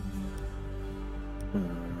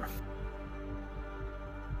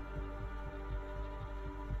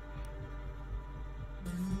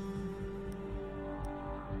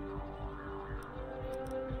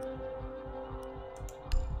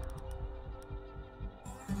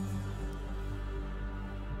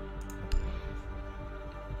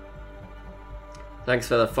 Thanks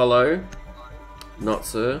for the follow. Not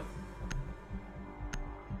sir.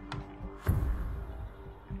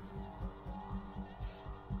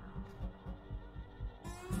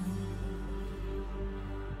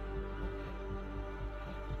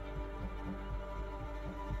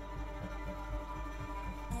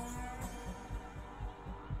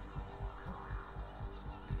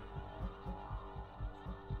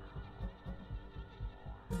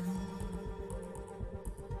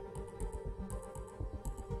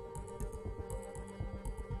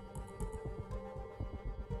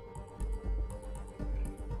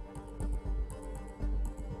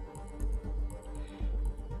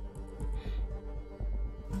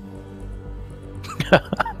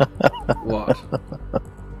 What?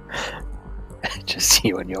 Just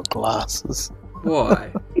you and your glasses.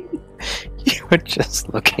 Why? You were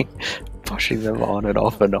just looking, pushing them on and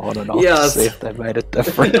off and on and off Yes. to see if they made a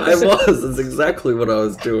difference. I was. That's exactly what I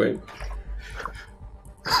was doing.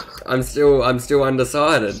 I'm still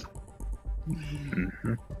undecided.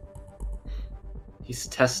 Mm-hmm. He's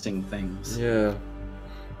testing things. Yeah.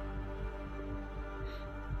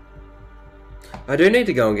 I do need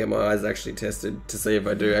to go and get my eyes actually tested to see if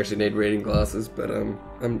I do actually need reading glasses, but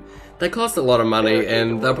they cost a lot of money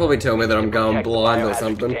and they'll probably tell me that I'm going blind or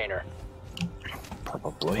something.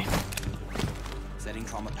 Probably. Setting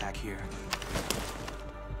trauma pack here.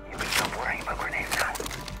 You can stop worrying about grenades now.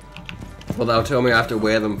 Well, they'll tell me I have to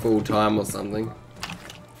wear them full time or something.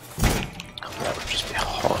 That would just be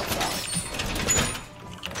horrifying.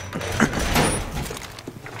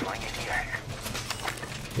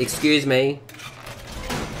 Excuse me.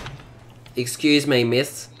 Excuse me,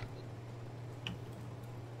 miss.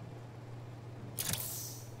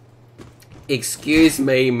 Excuse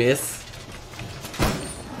me, miss.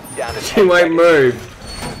 She won't move.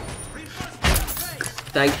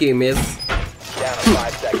 Thank you, miss. Down to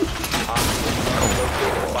 5 seconds.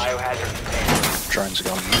 Biohazard container. Drones are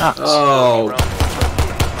going nuts. Oh.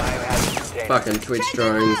 Biohazard container. Fucking Twitch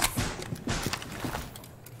drones.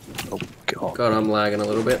 Oh, God. God, I'm lagging a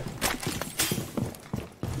little bit.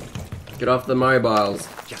 Get off the mobiles.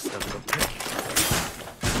 Just a little prick.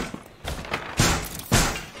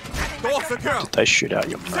 Did they shoot out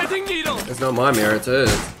your mirror? It's not my mirror, it's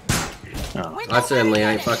hers. Oh. I certainly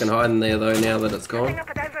ain't fucking hiding there though now that it's gone.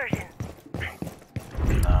 Up a diversion.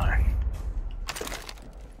 No.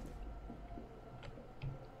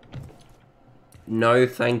 No,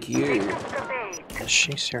 thank you. Is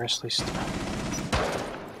she seriously still?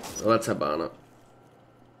 Well, that's Habana.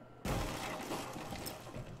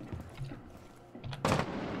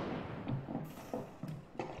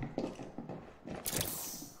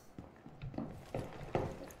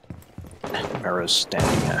 Mirror's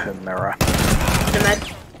standing at her mirror.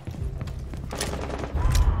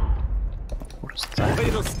 What is that?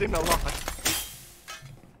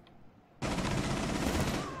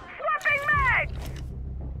 Swapping mags!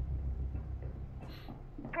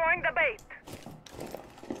 Throwing the bait.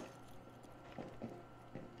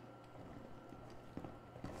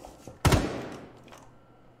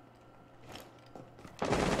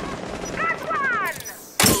 Got one!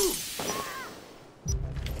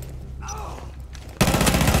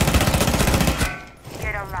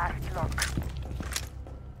 Get a last look.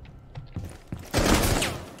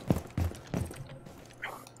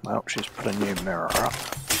 Well, she's put a new mirror up.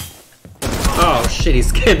 Oh shit, he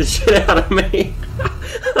scared the shit out of me.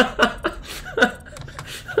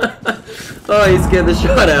 Oh, he scared the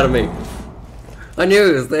shit out of me. I knew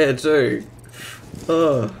he was there too.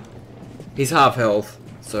 Oh. He's half health,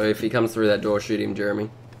 so if he comes through that door, shoot him, Jeremy.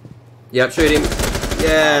 Yep, shoot him.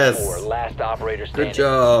 Yes! Four, last operator standing. Good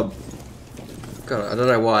job. God, I don't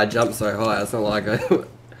know why I jumped so high. It's not like I...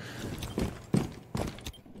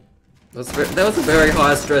 That was a very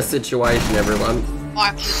high stress situation, everyone.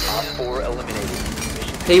 Op 4 eliminated.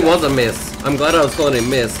 He was a miss. I'm glad I was calling him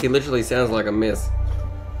miss. He literally sounds like a miss.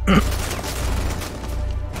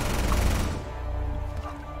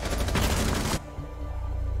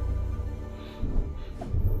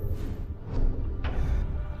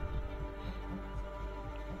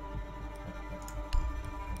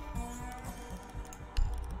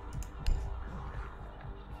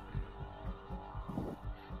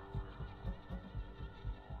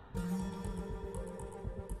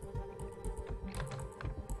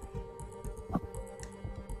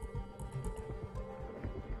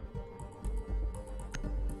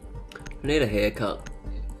 I need a haircut.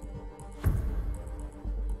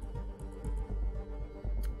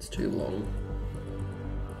 It's too long.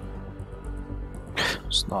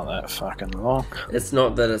 It's not that fucking long. It's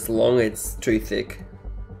not that it's long, it's too thick.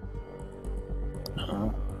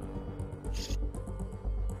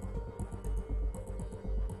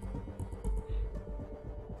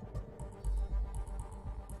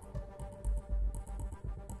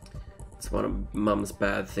 It's one of Mum's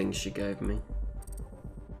bad things she gave me.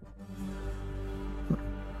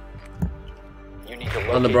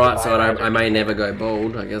 On the bright side, I may never go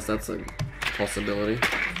bald. I guess that's a possibility.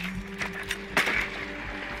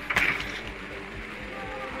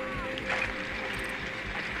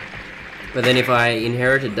 But then if I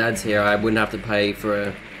inherited Dad's hair, I wouldn't have to pay for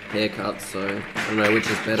a haircut, so I don't know which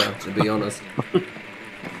is better, to be honest.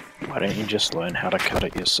 Why don't you just learn how to cut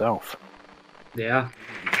it yourself? Yeah.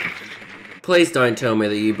 Please don't tell me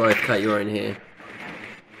that you both cut your own hair.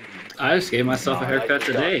 I just gave myself a haircut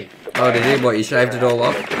today. Oh, did you? What, you shaved it all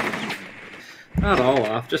off? Not all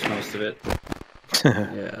off, just most of it.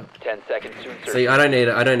 Yeah. 10 seconds to insert. See, I don't need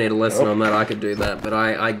a lesson on that. I could do that, but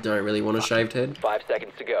I don't really want a shaved head. 5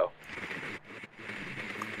 seconds to go.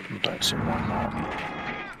 Don't see why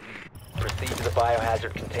not. Proceed to the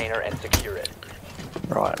biohazard container and secure it.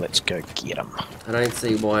 Right, let's go get him. I don't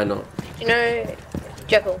see why not. You know,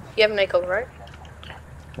 Jekyll, you have an ACOG, right?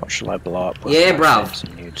 What shall I blow up with? Yeah, bruv. It's a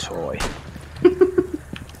new toy.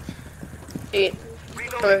 Dude,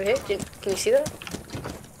 come over here. Can you see that?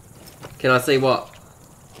 Can I see what?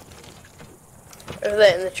 Over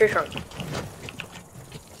there in the tree trunk.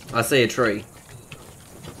 I see a tree.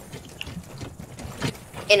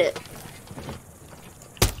 In it.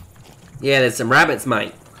 Yeah, there's some rabbits,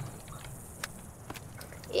 mate.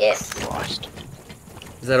 Yes. Christ.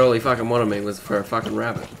 Is that all he fucking wanted me, was for a fucking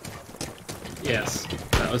rabbit? Yes,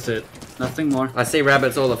 that was it. Nothing more. I see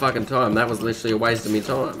rabbits all the fucking time. That was literally a waste of me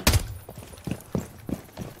time.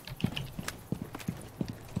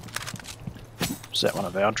 Is that one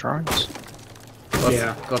of our drones?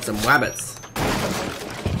 Got some wabbits.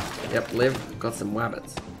 Yep, Liv, got some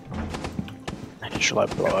wabbits. Shall I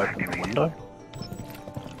blow open the window?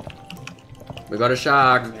 We got a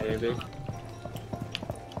shark. Maybe.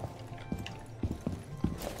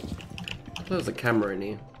 There's a camera in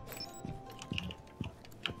here.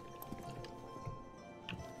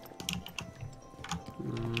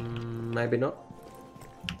 Maybe not.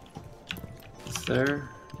 Is there?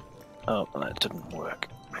 Oh, that didn't work.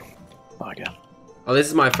 Bugger. Oh, this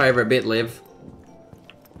is my favourite bit, Liv.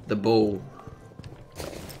 The bull.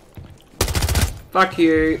 Fuck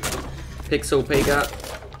you, Pixel Pika.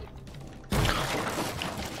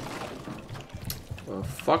 Oh,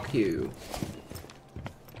 fuck you.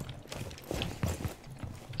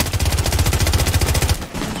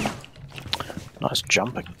 Nice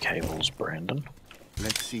jumping cables, Brandon.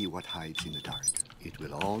 Let's see what hides in the dark. It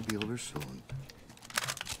will all be over soon.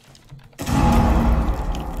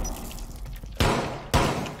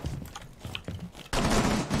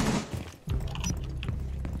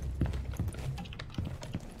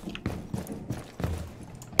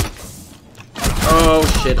 Oh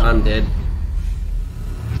shit, I'm dead.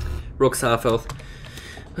 Rook's half health.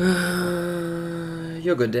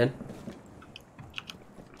 You're good, Dan.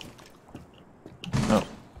 Oh,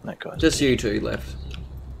 that guy's just you two left.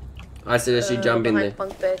 I suggest you jump in there.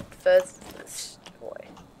 Bunk bed first.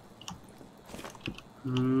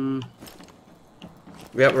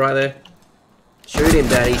 Yep, right there. Shoot him,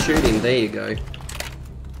 Daddy. Shoot him. There you go.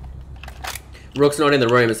 Rook's not in the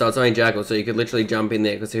room, so it's only Jackal, so you could literally jump in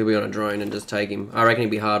there because he'll be on a drone and just take him. I reckon he'd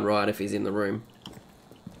be hard right if he's in the room.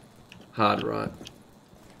 Hard right.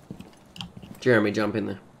 Jeremy, jump in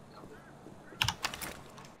there.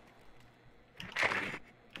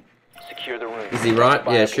 Secure the room. Is he right?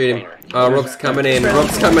 Yeah, shoot him. Oh, Rook's coming in.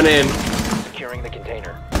 Rook's coming in. Securing the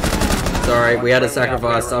container. Sorry, we had to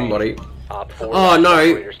sacrifice somebody. Oh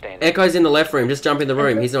no, Echo's in the left room. Just jump in the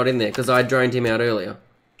room. He's not in there because I droned him out earlier.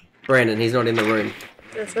 Brandon, he's not in the room.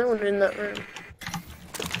 There's no one in that room.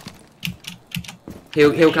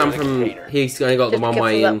 He'll come from. He's only got the one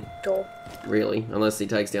way in. Door. Really, unless he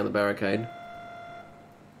takes down the barricade.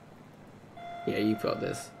 Yeah, you've got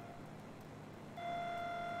this.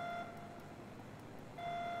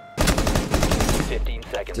 15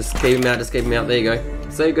 seconds. Just keep him out. Just keep him out. There you go.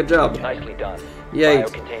 See, good job. Nicely done. Yay. Bio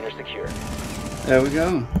container secure. There we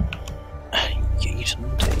go. Yeet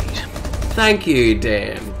indeed. Thank you,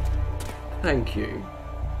 Dan. Thank you.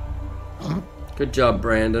 Good job,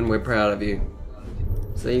 Brandon. We're proud of you.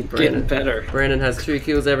 See, Brandon. Getting better. Brandon has 2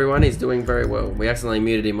 kills, everyone. He's doing very well. We accidentally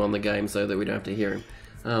muted him on the game so that we don't have to hear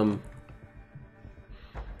him.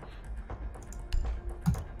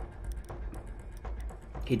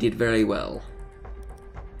 He did very well.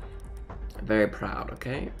 Very proud,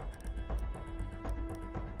 okay?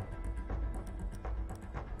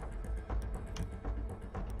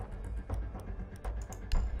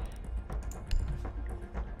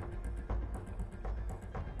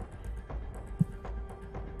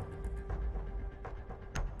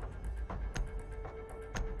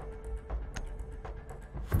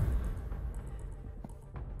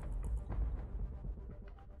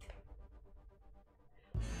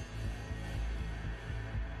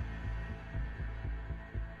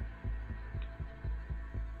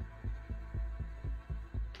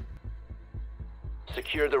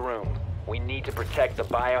 Secure the room. We need to protect the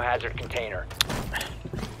biohazard container.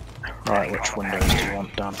 Right, which windows do you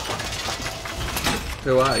want done?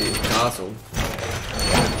 Who are you? Castle.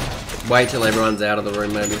 Wait till everyone's out of the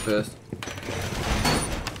room maybe first.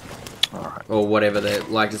 Alright. Or whatever they're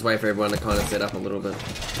like, just wait for everyone to kind of set up a little bit.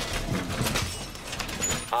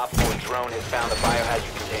 Op 4 drone has found the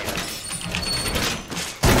biohazard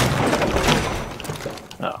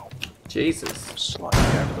container. Oh. Jesus.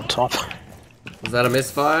 Slightly over the top. Was that a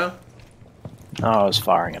misfire? Oh, I was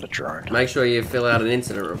firing at a drone. Make sure you fill out an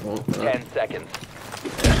incident report. 10 seconds.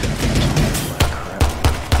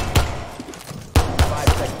 5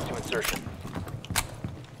 seconds to insertion.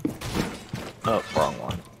 Oh, wrong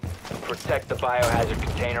one. Protect the biohazard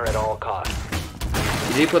container at all costs.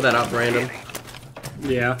 Did you put that up, Brandon?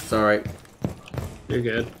 Yeah. Sorry. You're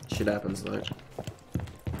good. Shit happens though.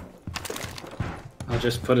 I'll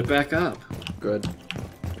just put it back up. Good.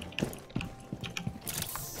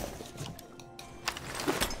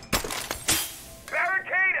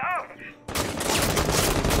 Barricade up!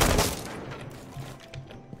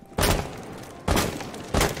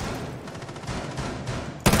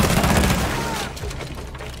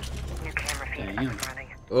 New camera feed up and running.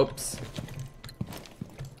 Oops.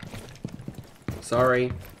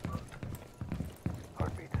 Sorry.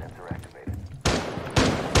 Heartbeat sensor activated.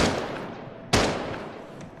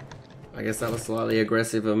 I guess that was slightly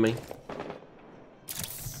aggressive of me.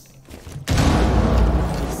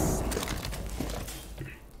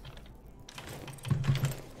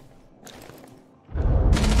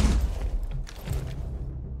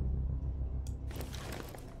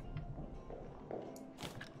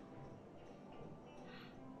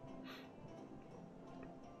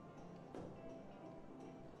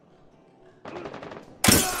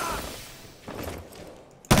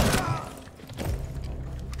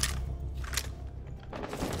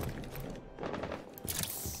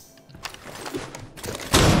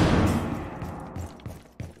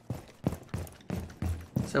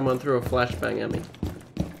 Someone threw a flashbang at me.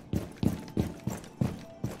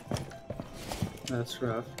 That's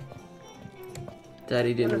rough.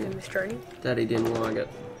 Daddy One of didn't. them is droning. Daddy didn't like it.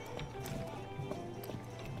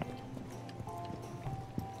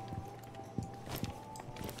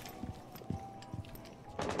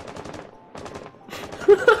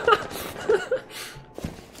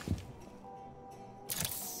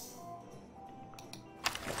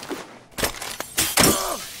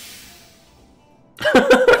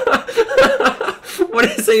 What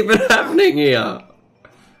is even happening here?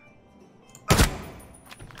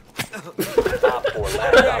 Op 4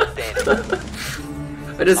 last guy standing.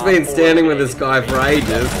 I've just been standing with this guy for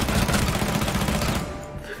ages.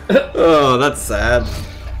 Oh, that's sad.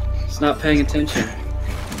 It's not paying attention.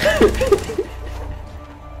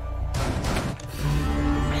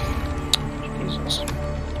 Jesus.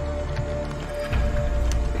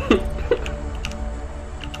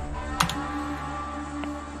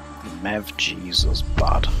 Mev Jesus,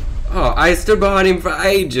 bud. Oh, I stood behind him for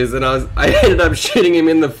ages and I ended up shooting him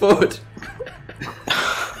in the foot.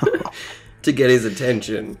 To get his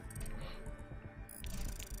attention.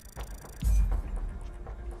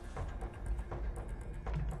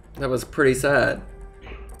 That was pretty sad.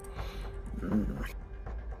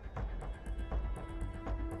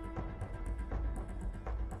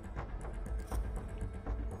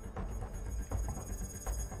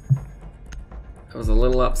 That was a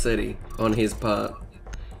little upsetty on his part.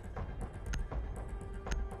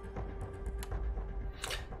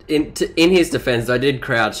 In his defense, I did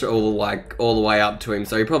crouch all the way up to him,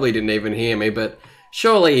 so he probably didn't even hear me, but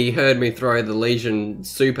surely he heard me throw the Legion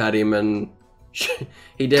soup at him, and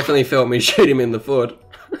he definitely felt me shoot him in the foot.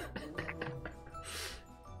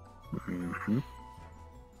 Mm-hmm.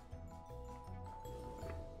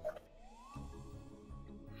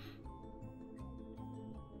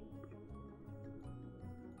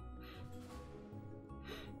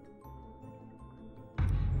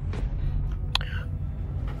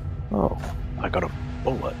 Oh, I got a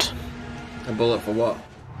bullet. A bullet for what?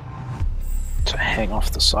 To hang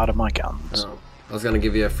off the side of my guns. Oh, I was going to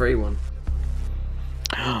give you a free one.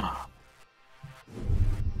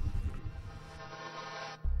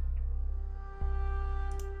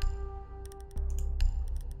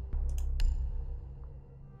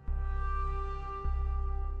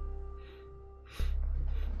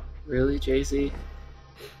 Really, Jay-Z?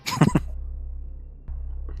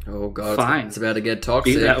 Oh god, Fine. It's about to get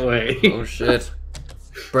toxic. Be that way. Oh shit.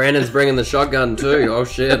 Brandon's bringing the shotgun too. Oh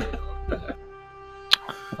shit.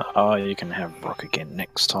 Oh, you can have Brock again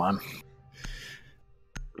next time.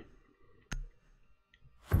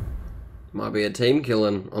 Might be a team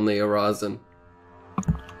killing on the horizon.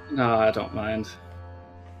 No, I don't mind.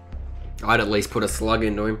 I'd at least put a slug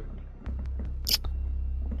into him.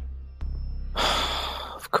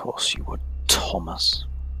 Of course you would, Thomas.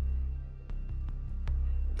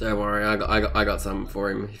 Don't worry, I got something for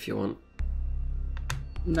him if you want.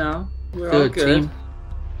 No, we're all good. Team.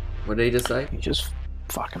 What did he just say? You just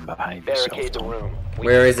fucking behave Barricade yourself, the Tom. room. We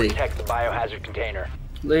Where need is to he? Protect the biohazard container.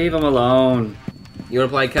 Leave him alone. You want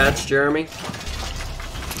to play catch, Jeremy?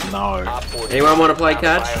 No. Anyone want to play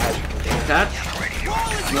catch?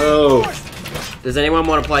 Catch? No. Does anyone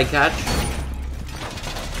want to play catch?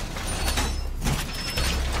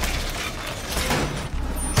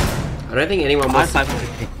 I don't think anyone wants. I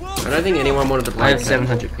don't think anyone wanted to play. I have catch.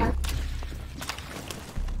 700 ping.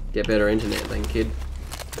 Get better internet then, kid.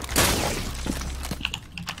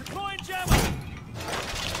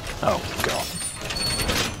 Oh god.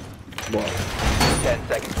 What? 10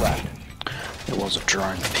 seconds left. There was a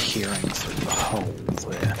drone peering through the hole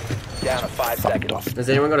there. Down to 5 seconds. Has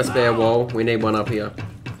anyone got a spare wall? We need one up here.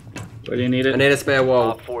 Where do you need it? I need a spare wall.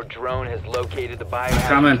 Op 4 drone has located the biohazard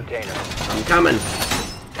Coming. container. I'm coming.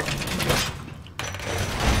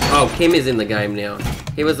 Oh, Kim is in the game now.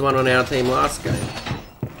 He was the one on our team last game.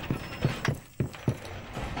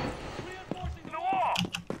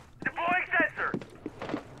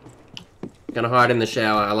 Gonna hide in the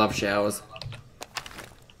shower. I love showers.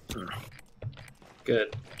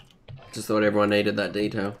 Good. Just thought everyone needed that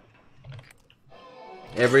detail.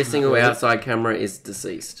 Every single outside camera is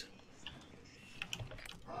deceased.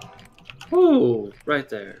 Ooh, right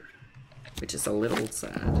there. Which is a little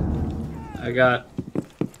sad. I got...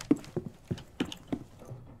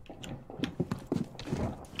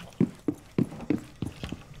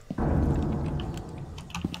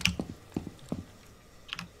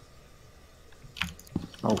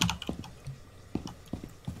 Oh.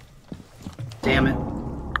 Damn it.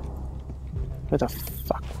 Where the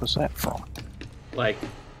fuck was that from? Like,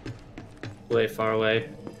 way far away.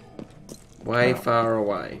 Way far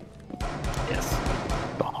away. Yes.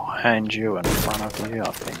 Behind you, in front of you,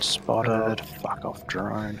 I've been spotted. Fuck off,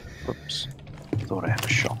 drone. Whoops. Thought I had a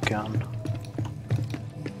shotgun.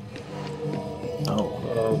 Oh.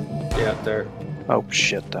 Oh, yeah, there. Oh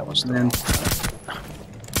shit, that was the And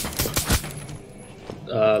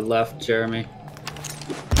left, Jeremy.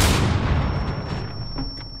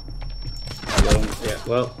 Yeah,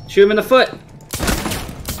 well, shoot him in the foot!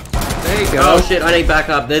 There you go. Oh shit, I need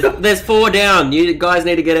backup. There's 4 down. You guys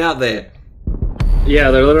need to get out there.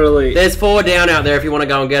 Yeah, they're literally... There's 4 down out there if you want to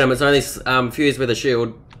go and get them. It's only fused with a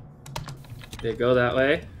shield. Yeah, go that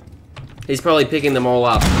way. He's probably picking them all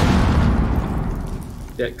up.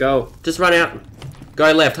 Yeah, go. Just run out.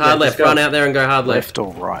 Go left, hard Yeah, left. just go. Run out there and go hard left.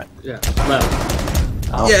 left or right. Yeah, left.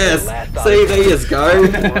 Oh. Yes! Last See, there you go.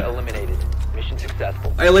 4 eliminated. Mission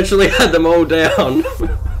successful. I literally had them all down.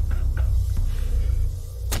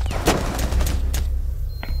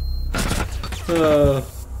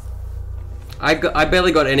 I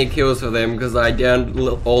barely got any kills for them because I downed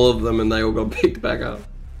all of them and they all got picked back up.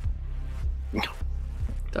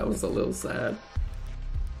 That was a little sad.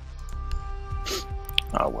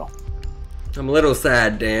 Oh well. I'm a little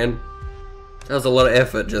sad, Dan. That was a lot of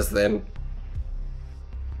effort just then.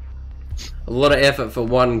 A lot of effort for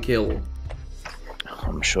 1 kill.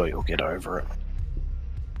 I'm sure you'll get over it.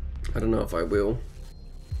 I don't know if I will.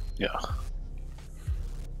 Yeah.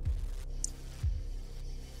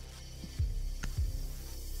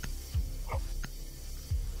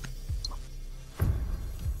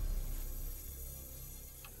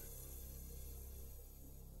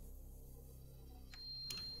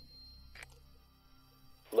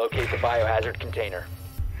 Locate the biohazard container.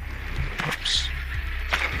 Oops.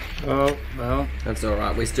 Oh, well. That's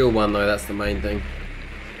alright. We still won though, that's the main thing.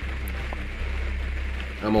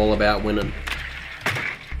 I'm all about winning.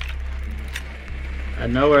 I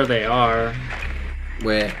know where they are.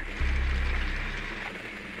 Where?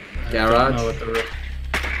 I Garage? don't know what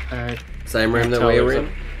the Same room that we were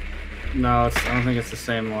in? No, I don't think it's the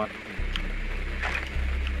same one.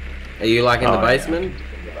 Are you like in the Oh, basement?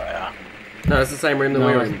 Yeah. No, it's the same room that No,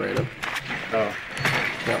 we were it's- in, Brandon. Oh,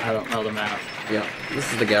 Yep. I don't know the map. Yeah,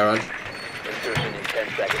 this is the garage. Insertion in 10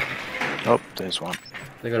 seconds. Oh, there's one.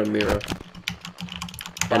 They got a mirror.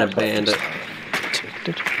 And a bandit.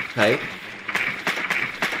 Detected. Hey,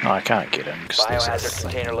 No, I can't get in because there's a Biohazard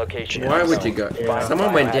thing. container location. why would you go? Yeah.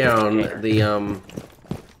 Someone went down the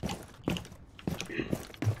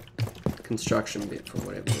construction bit for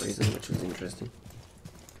whatever reason, which was interesting.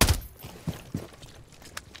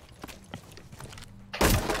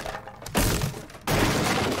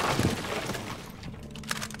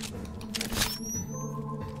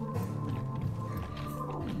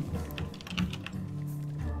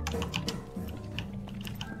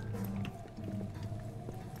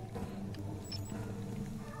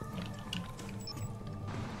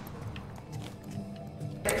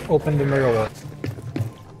 Open the mirror wall.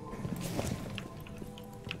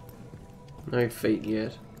 No feet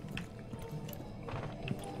yet.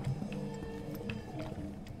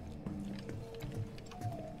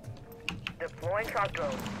 Deploying shock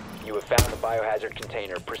drone. You have found the biohazard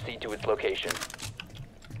container. Proceed to its location.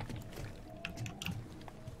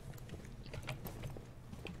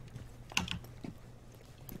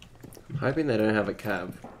 I'm hoping they don't have a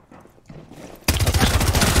cab.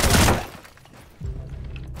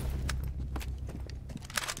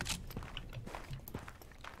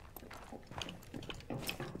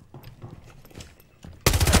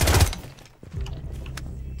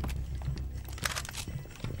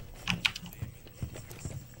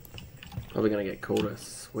 Probably gonna get called a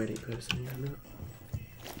sweaty person, isn't it?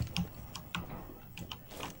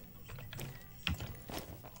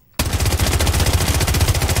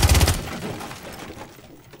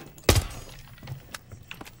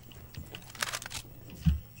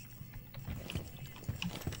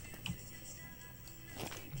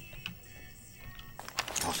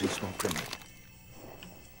 Tossing smoke grenade.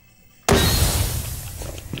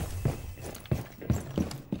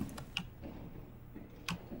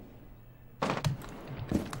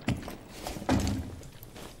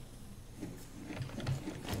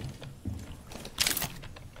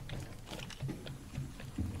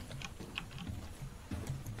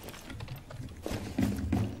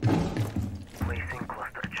 Placing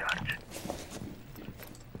cluster charge.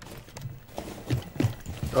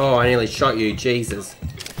 Oh, I nearly shot you, Jesus.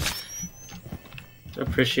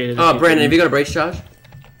 Appreciate it. Oh, Brandon, have you got a breach charge?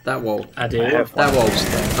 That wall. I do. That wall.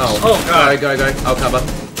 Oh, Oh, God. Go. I'll cover.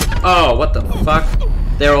 Oh, what the fuck?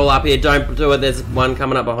 They're all up here. Don't do it. There's one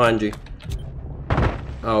coming up behind you.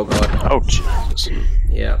 Oh, God. Oh, Jesus.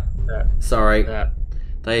 Yeah. That. Sorry. That.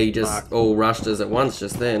 They just Fuck. all rushed us at once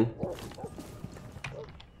just then.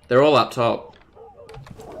 They're all up top.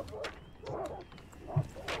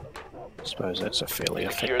 I suppose that's a fairly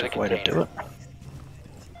Secure the effective way to do it.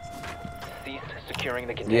 Cease securing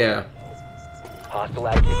the container. Yeah. Hostile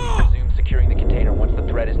activity. Resume securing the container once the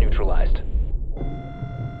threat is neutralized.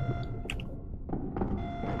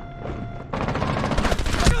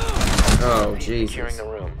 Oh, Cease Jesus. securing the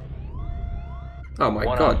room. Oh my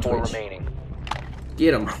One God, on 4 Twitch. remaining.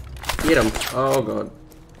 Get him. Get him. Oh, God.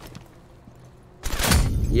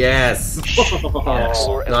 Yes. Yes.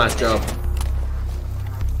 Four Nice eliminated. job.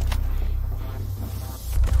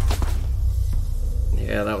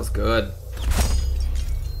 Yeah, that was good.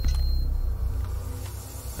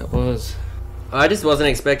 That was. I just wasn't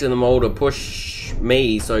expecting them all to push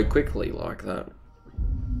me so quickly like that.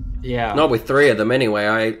 Yeah. Not with 3 of them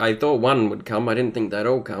anyway. I thought one would come. I didn't think they'd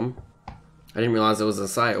all come. I didn't realise there was a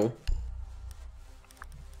sale.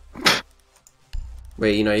 Where,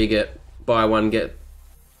 you know, you get buy one, get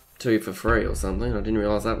 2 for free or something. I didn't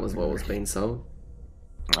realise that was what was being sold.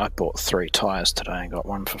 I bought 3 tires today and got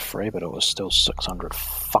one for free, but it was still $600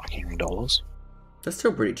 fucking dollars. That's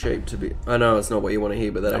still pretty cheap to be... I know it's not what you want to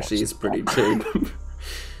hear, but that No, actually it's is pretty not. cheap.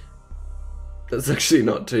 That's actually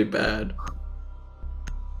not too bad.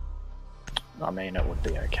 I mean, it would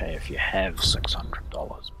be okay if you have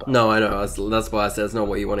 $600, but No, I know. That's why I said it's not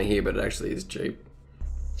what you want to hear, but it actually is cheap.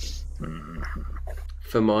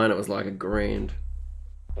 For mine, it was like $1,000.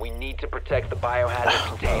 We need to protect the biohazard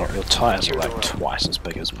container. well, your tires are Secure the like room. twice as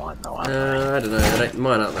big as mine, though, aren't they? I don't know.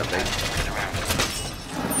 Mine aren't that big.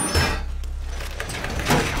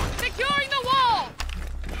 Securing the wall!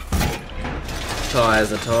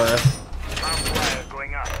 tire's a tire.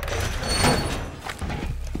 Going up.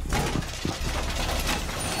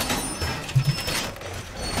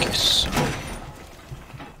 Yes.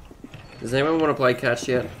 Does anyone want to play catch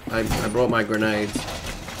yet? I brought my grenades.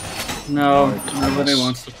 No, nobody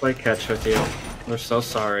wants to play catch with you. We're so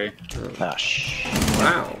sorry. Ah, shh.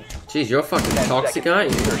 Wow. Jeez, you're fucking toxic,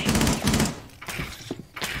 aren't you? Trying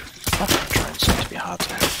seems to be hard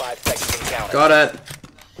to have. 5 seconds and counting. Got it.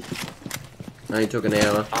 Only took an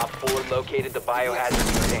hour. Op 4 located the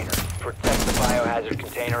biohazard container. Protect the biohazard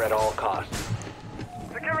container at all costs.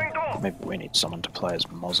 Securing door. Maybe we need someone to play as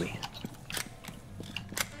Mozzie.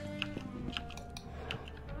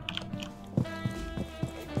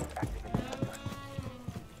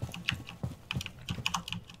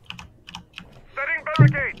 Setting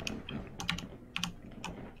barricade.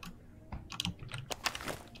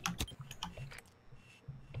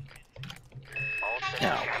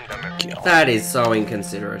 Now, That is so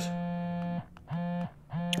inconsiderate.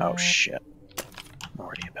 oh shit. I'm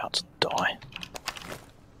already about to die.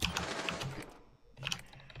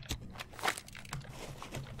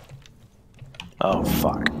 Oh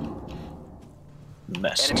fuck.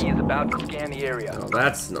 Missed. Enemy is about to scan the area. Oh,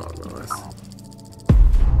 that's not nice.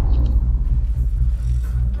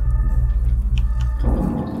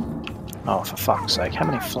 Oh, for fuck's sake, how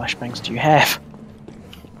many flashbangs do you have?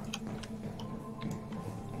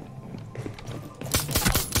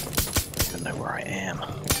 I don't even know where I am.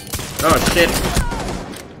 Oh shit.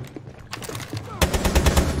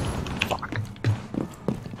 Fuck.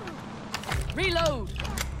 Reload.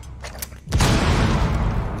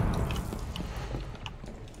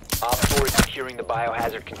 Op 4 is securing the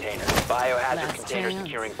biohazard container. Biohazard Last container chance.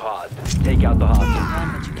 securing pods. Take out the hostage.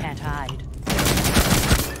 Run, but you can't hide.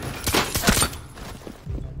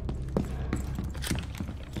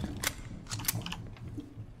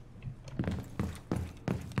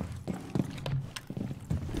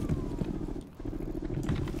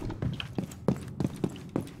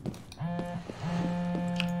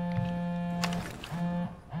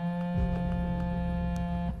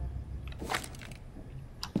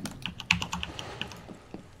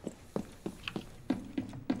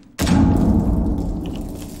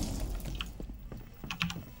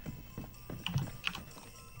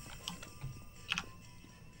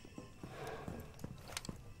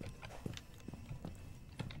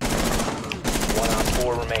 One Op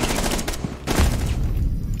 4 remaining.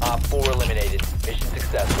 Op 4 eliminated. Mission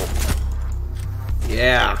successful.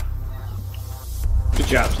 Yeah. Good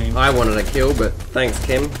job, team. I wanted a kill, but thanks,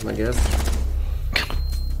 Kim, I guess.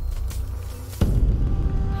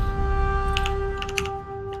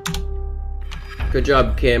 Good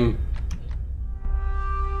job, Kim.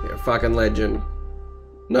 You're a fucking legend.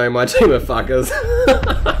 No, my team of fuckers.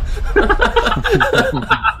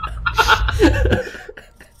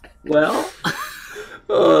 Well,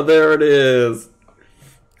 Oh, there it is.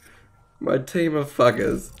 My team of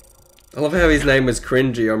fuckers. I love how his name was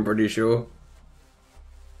Cringy, I'm pretty sure.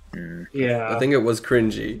 yeah. I think it was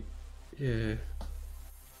Cringy. Yeah.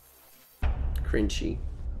 Cringy.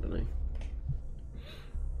 I don't know.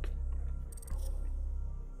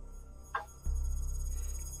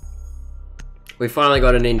 We finally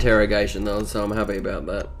got an interrogation though, so I'm happy about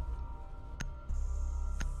that.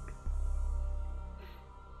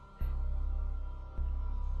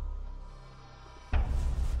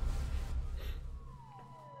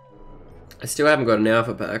 I still haven't got an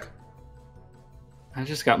alpha pack. I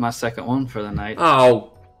just got my second one for the night.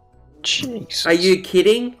 Oh, Jesus. are you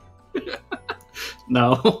kidding?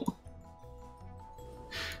 No.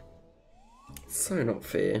 So not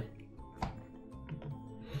fair.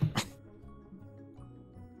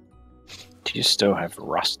 Do you still have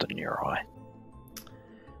rust in your eye?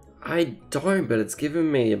 I don't, but it's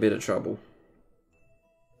given me a bit of trouble.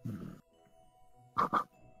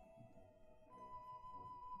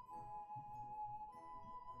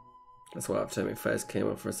 That's why I've turned my face cam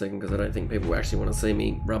off for a second, because I don't think people actually want to see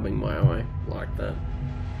me rubbing my eye like that.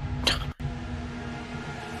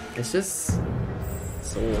 It's just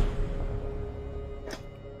sore.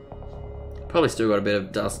 Probably still got a bit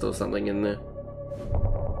of dust or something in there.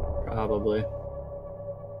 Probably.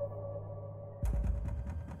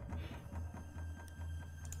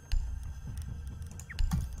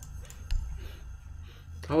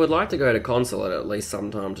 I would like to go to consulate at least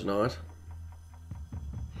sometime tonight.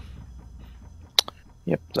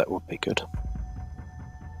 Yep, that would be good.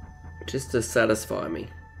 Just to satisfy me.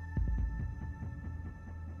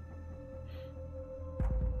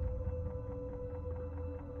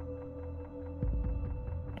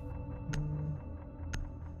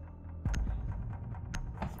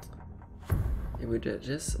 would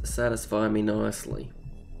just satisfy me nicely.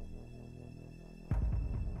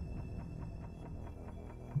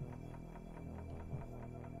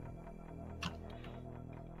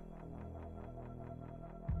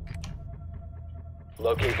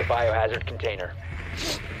 Locate the biohazard container.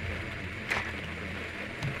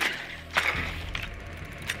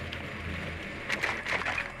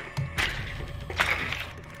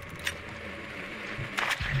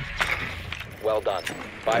 Well done.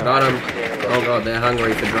 Got him. Oh god, they're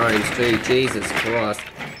hungry for drones too. Jesus Christ.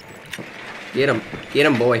 Get him. Get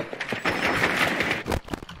him, boy.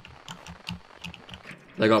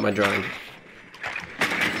 They got my drone.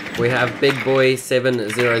 We have Big Boy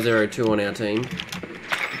 7002 on our team.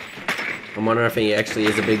 I'm wondering if he actually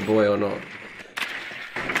is a big boy or not.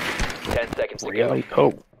 10 seconds to Really?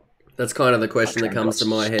 go. Oh. That's kind of the question that comes to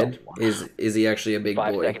my head. Is he actually a big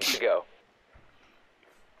 5 boy? seconds to go.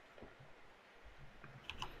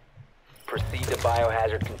 Proceed to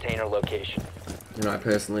biohazard container location. And I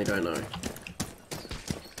personally don't know.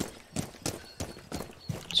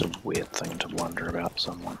 It's a weird thing to wonder about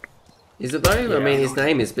someone. Is it though? Yeah. I mean, his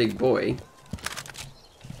name is Big Boy.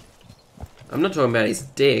 I'm not talking about his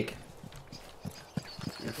dick.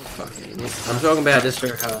 I'm talking about just...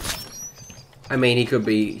 I mean, he could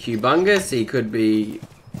be humongous, he could be...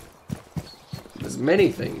 There's many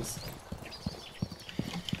things.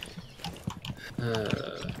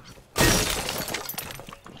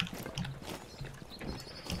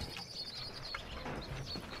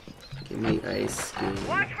 Give me a skin.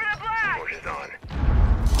 Watch for the blast! Horses on.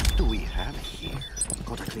 What do we have here?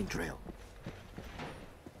 Got a clean trail.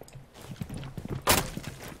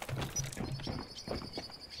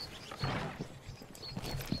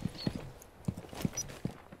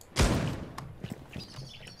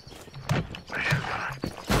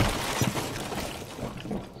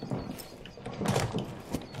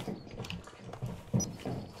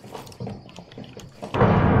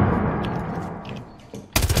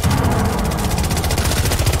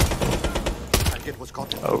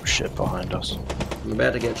 Oh shit, behind us. I'm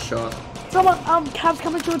about to get shot. Someone, Cav's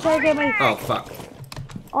coming to interrogate me. Oh, fuck.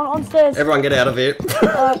 On stairs. Everyone get out of here.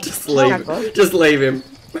 Just leave. Just leave him.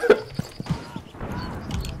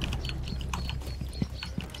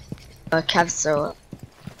 Cav's still up.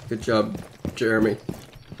 Good job, Jeremy.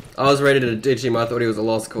 I was ready to ditch him. I thought he was a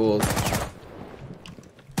lost cause.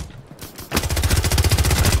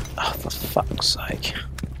 Oh, for fuck's sake.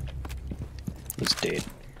 He's dead.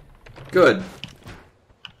 Good.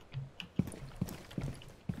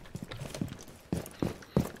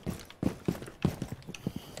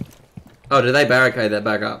 Oh, did they barricade that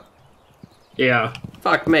back up? Yeah.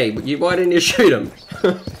 Fuck me. Why didn't you shoot him?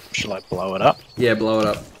 Shall I blow it up? Yeah, blow it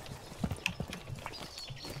up.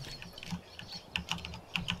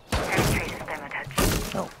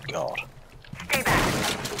 Oh god. Stay back.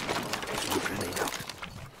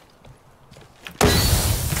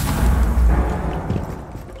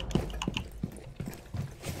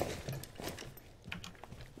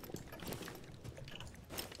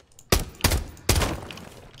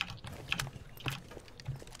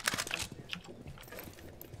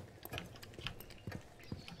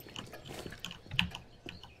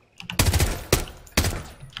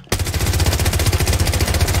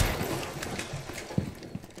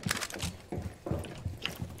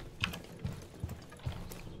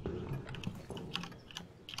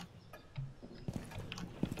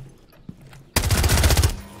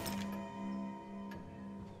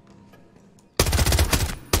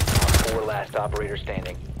 Last operator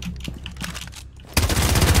standing.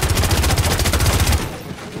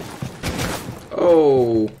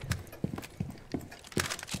 Oh.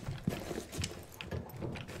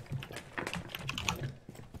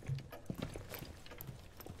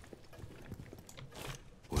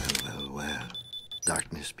 Well.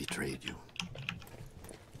 Darkness betrayed you.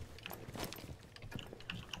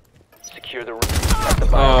 Secure the room.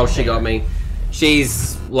 Oh, she got me.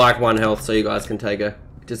 She's like 1 health, so you guys can take her.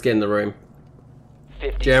 Just get in the room.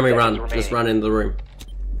 Jeremy, run. Just run into the room.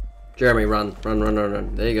 Jeremy, run.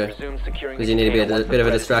 Run. There you go. Because you need to be a bit of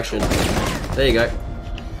a distraction. There you go.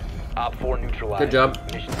 Op 4 neutralized. Good job.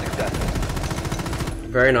 Mission success.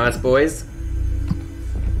 Very nice, boys.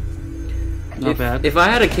 Not bad. If I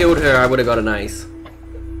had killed her, I would have got an ace.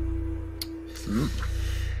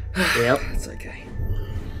 Yep. It's okay.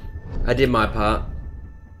 I did my part.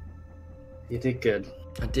 You did good.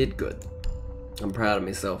 I did good. I'm proud of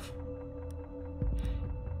myself.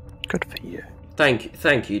 Good for you.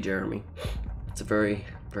 Thank you, Jeremy. It's a very,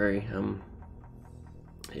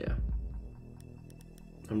 yeah.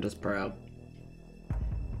 I'm just proud.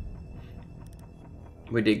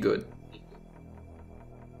 We did good.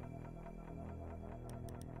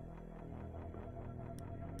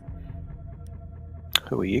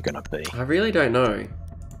 Who are you gonna be? I really don't know.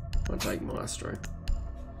 I'll take Maestro.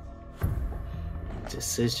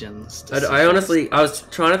 Decisions. I honestly, I was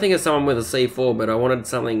trying to think of someone with a C4, but I wanted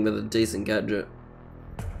something with a decent gadget.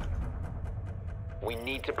 We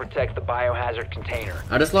need to protect the biohazard container.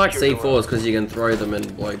 I just like Secure the room. C4s because you can throw them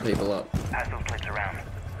and blow people up. Pass those plates around.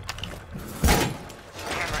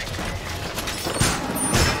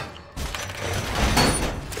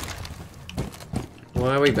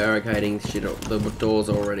 Why are we barricading shit up the doors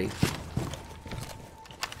already?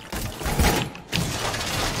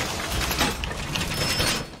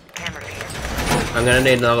 I'm gonna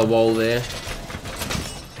need another wall there.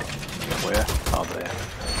 Where? Oh, there.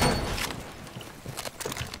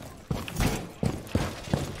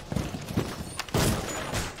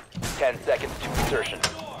 Seconds to insertion.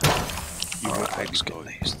 Alright, let's get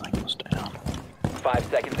these things down. 5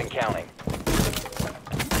 seconds and counting.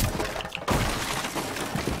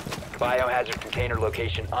 Biohazard container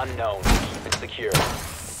location unknown. Keep it secure.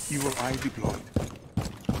 UAV deployed.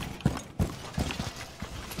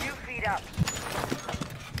 Few feet up.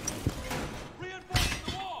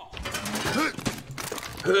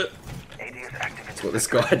 That's what this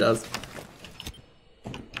guy does.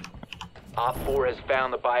 Op 4 has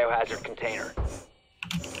found the biohazard container.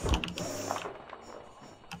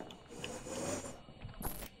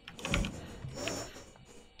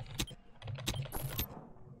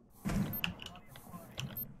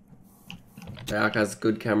 Barrack has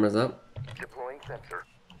good cameras up. Deploying sensor.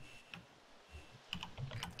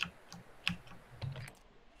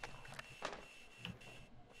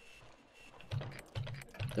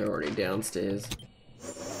 They're already downstairs.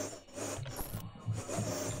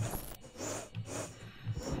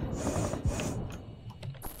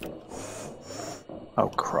 Oh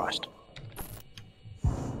Christ.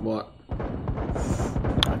 What?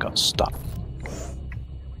 I got stuck.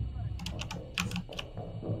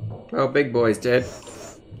 Oh, big boy's dead.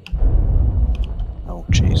 Oh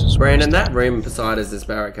Jesus. Brandon, that room beside us is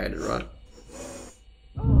barricaded, right?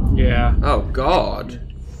 Yeah. Oh God.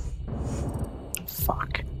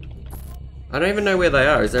 Fuck. I don't even know where they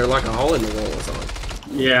are. Is there like a hole in the wall or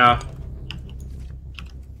something? Yeah.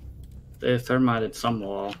 They thermited some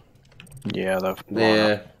wall. Yeah, they've blown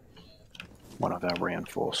There. up one of our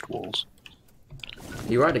reinforced walls.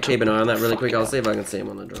 You're right to keep an eye on that really quick. I'll see if I can see him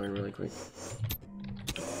on the drone really quick.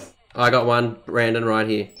 I got one, Brandon, right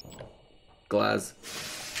here. Glaz.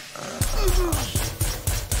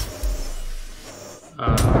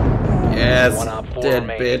 Yes, One op 4 dead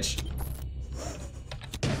remaining. bitch.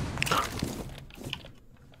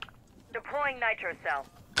 Deploying nitro cell.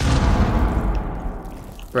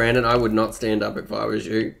 Brandon, I would not stand up if I was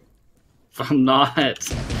you. I'm not.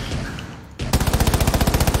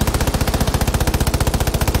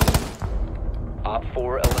 Op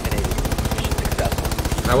 4 eliminated. Mission successful.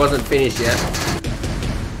 I wasn't finished yet.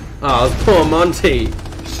 Oh, it was poor Monty.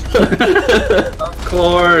 Of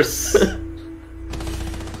course.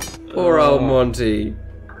 Poor old Monty.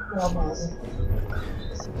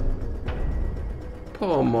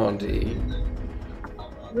 Poor Monty.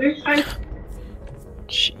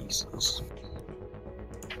 Jesus.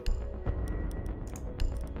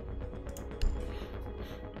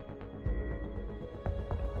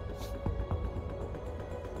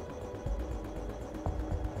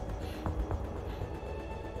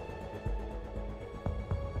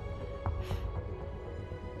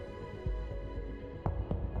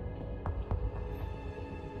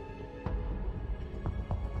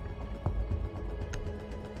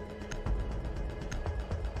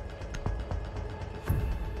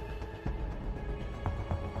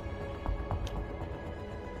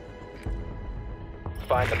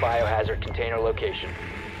 Find the biohazard container location.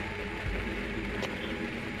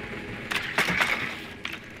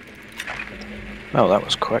 Oh, that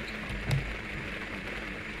was quick.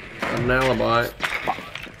 Got an alibi.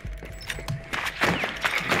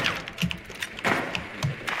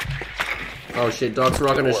 Oh shit, Doc's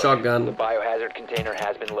rocking a The shotgun. biohazard container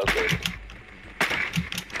has been located.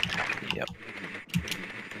 Yep.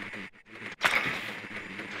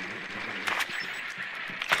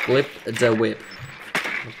 Flip the whip.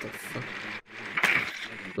 What the fuck?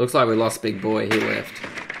 Looks like we lost Big Boy. He left.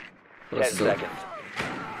 10 seconds.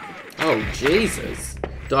 Oh, Jesus.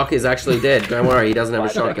 Doc is actually dead. Don't worry, he doesn't have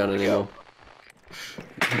a shotgun anymore.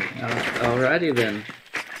 Alrighty then.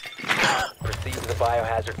 Proceed to the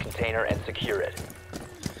biohazard container and secure it.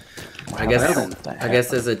 I guess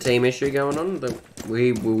there's a team issue going on that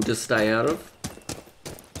we will just stay out of.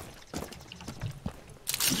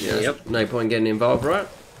 Yeah, Yep. no point getting involved, right?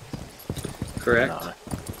 Correct. No.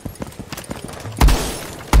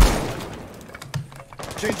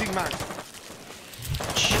 Changing mag.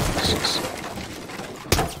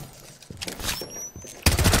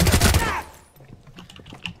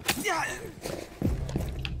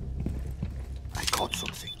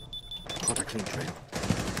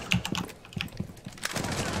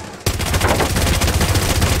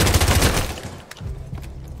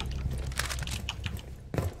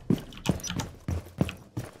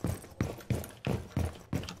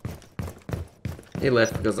 He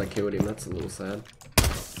left because I killed him. That's a little sad.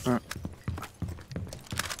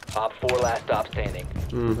 Op 4 last stop standing.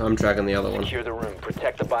 I'm tracking the other one. Secure the room.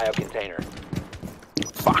 Protect the bio container.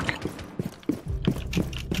 Fuck.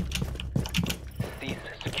 Cease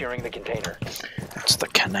securing the container. That's the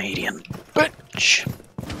Canadian bitch.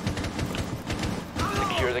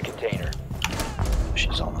 Secure the container.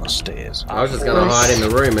 She's on the stairs. I was just gonna hide in the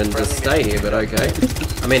room and just stay here, but okay.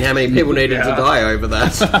 I mean, how many people needed to die over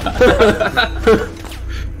that?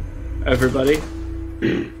 Everybody.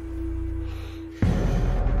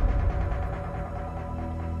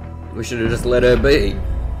 We should have just let her be.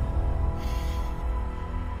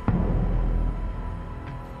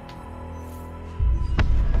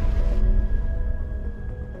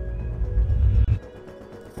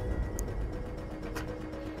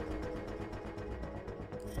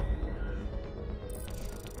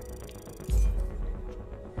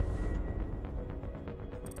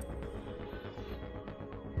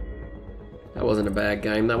 That wasn't a bad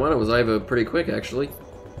game. That one, it was over pretty quick, actually.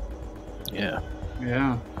 Yeah.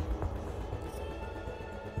 Yeah.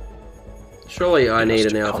 Surely I need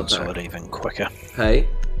an alpha console pack. it even quicker. Hey?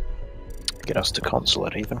 Get us to console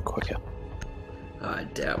it even quicker. I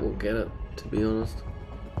doubt we'll get it, to be honest.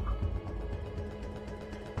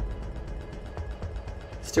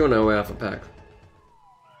 Still no alpha pack.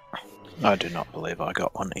 I do not believe I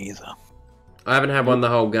got one either. I haven't had one the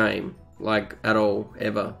whole game. Like, at all,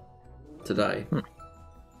 ever. Today.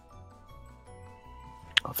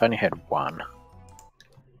 I've only had one.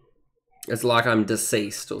 It's like I'm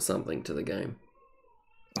deceased or something to the game.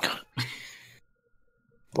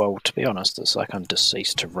 Well, to be honest, it's like I'm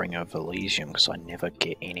deceased to Ring of Elysium because I never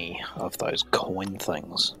get any of those coin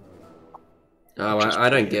things. Oh, I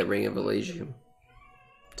don't get Ring of Elysium,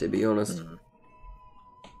 to be honest.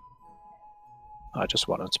 I just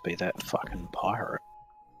wanted to be that fucking pirate.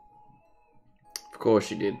 Of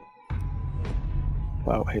course you did.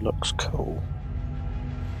 Well, he looks cool.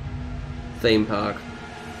 Theme park.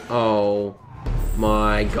 Oh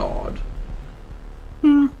my god.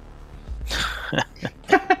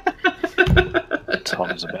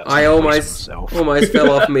 Tom's about to I almost fell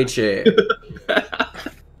off my chair.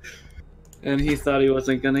 And he thought he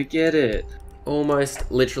wasn't gonna get it.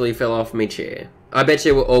 Almost literally fell off my chair. I bet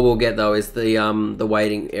you all we'll get though is the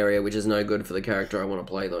waiting area, which is no good for the character I want to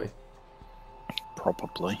play though.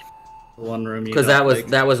 Probably. One room. Because that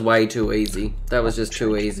was way too easy. That was just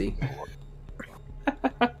too easy.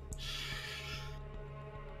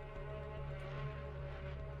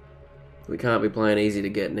 We can't be playing easy to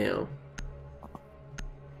get now.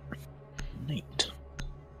 Neat.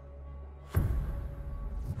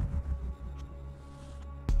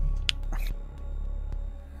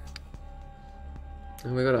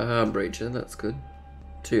 And we got a hard breacher, that's good.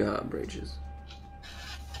 2 hard breaches.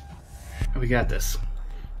 We got this.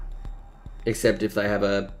 Except if they have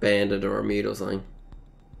a bandit or a mute or something.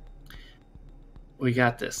 We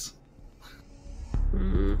got this.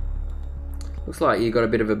 Looks like you got a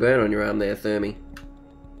bit of a burn on your arm there, Thermi.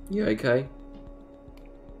 You okay?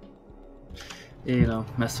 You know,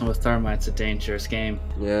 messing with thermite's a dangerous game.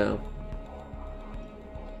 Yeah.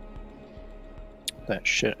 That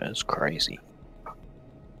shit is crazy.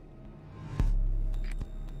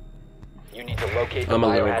 You need to locate the I'm a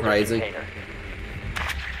little biohazard crazy. container.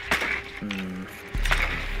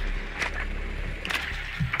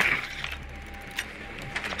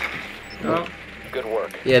 Oh. Good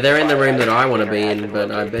work. Yeah, they're in the room that I want to be in,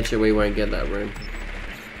 but I bet you we won't get that room.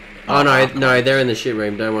 Oh no, they're in the shit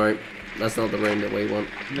room, don't worry. That's not the room that we want.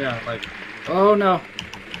 Yeah, like, oh no.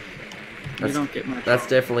 You don't get much. That's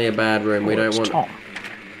definitely a bad room. We don't want. Tom.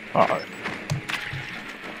 Uh-oh.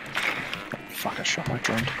 Fuck, I shot my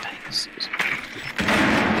drone to pieces.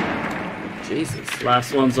 Jesus.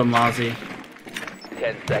 Last one's a Mozzie.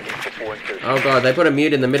 10 seconds before insertion. Oh god, they put a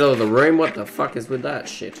mute in the middle of the room? What the fuck is with that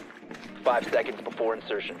shit? 5 seconds before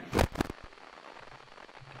insertion.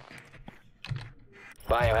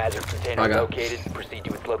 Biohazard container Okay. located. Proceed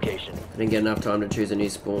to its location. I didn't get enough time to choose a new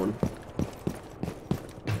spawn.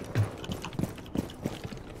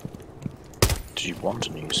 Did you want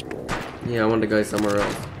a new spawn? Yeah, I wanted to go somewhere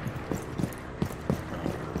else.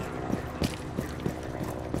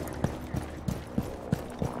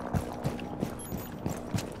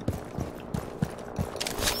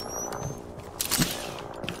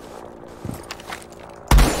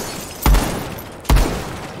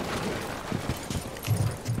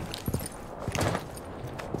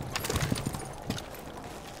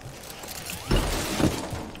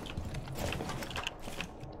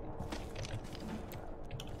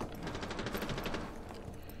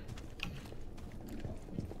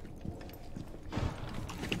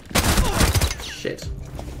 Shit.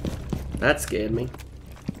 That scared me.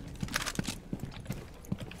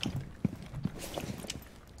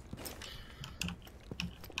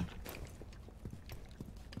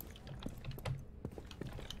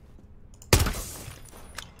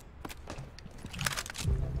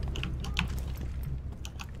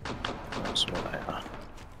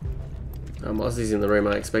 Whilst he's in the room,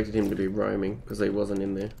 I expected him to be roaming because he wasn't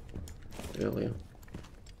in there earlier.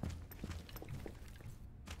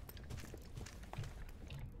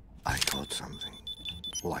 I thought something.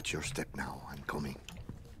 Watch your step now. I'm coming.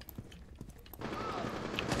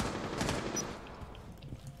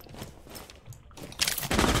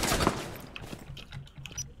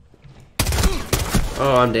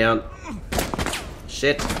 Oh, I'm down.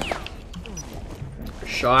 Shit.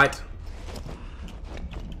 Shite.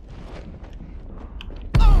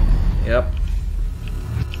 Yep.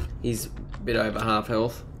 He's a bit over half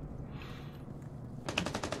health.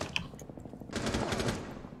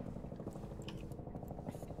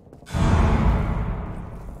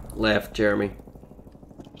 Left, Jeremy.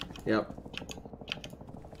 Yep.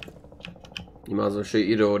 You might as well shoot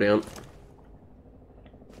your door down.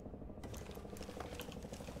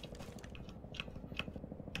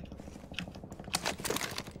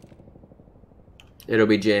 It'll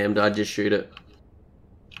be jammed, I'd just shoot it.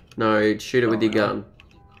 No, shoot it with your gun.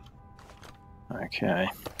 Okay.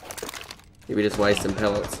 You'll be just wasting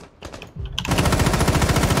pellets.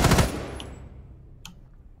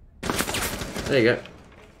 There you go.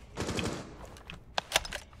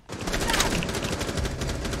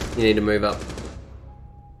 You need to move up.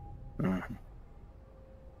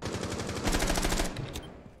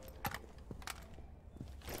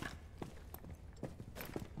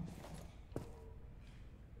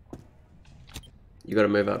 You gotta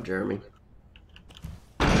move up, Jeremy.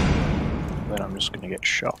 Then I'm just gonna get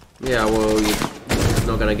shot. Yeah, well, you're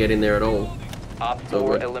not gonna get in there at all. Op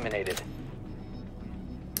 4 eliminated.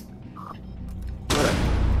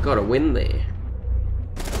 Gotta win there.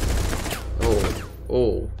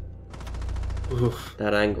 Oh. Oof.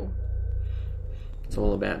 That angle. It's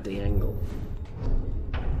all about the angle.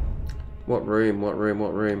 What room?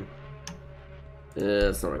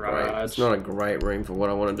 It's not a great. It's not a great room for what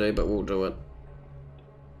I want to do, but we'll do it.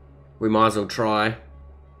 We might as well try.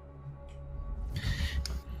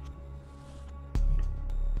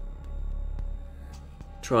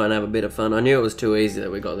 Try and have a bit of fun. I knew it was too easy that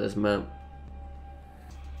we got this map.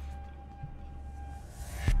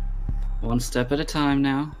 One step at a time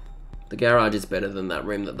now. The garage is better than that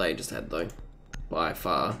room that they just had, though. By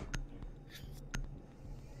far.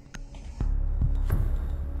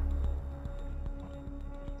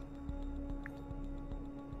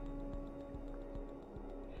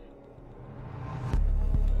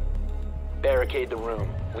 Barricade the room.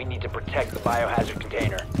 We need to protect the biohazard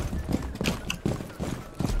container.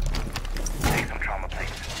 Take some trauma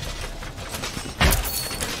plates.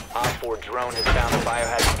 Op 4 drone has found the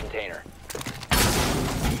biohazard container.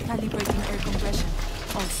 Calibrating air compression.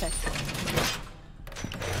 All set.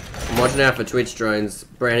 I'm watching out for Twitch drones.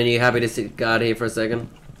 Brandon, you happy to sit guard here for a second?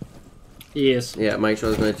 Yes. Yeah, make sure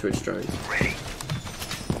there's no Twitch drones. Ready.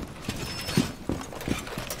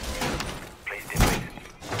 Place device.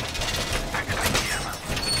 Activate camera.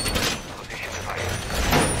 Position device.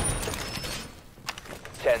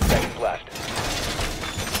 10 seconds left.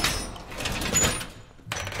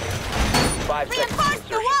 5 seconds to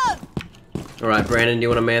insertion. Alright, Brandon, do you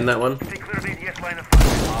want to man that one? Stay clear of ADS line of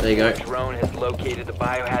fire. There you go. Drone has located the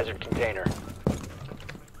biohazard container.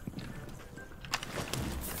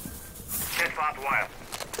 Get fast wire.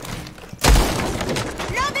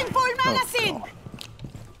 Loading full magazine!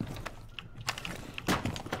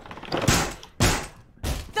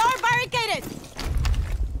 Door barricaded!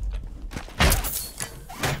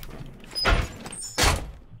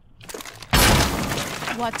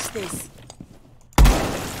 Watch this.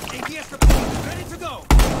 APS report, ready to go.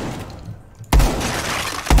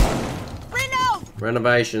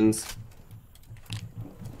 Renovations.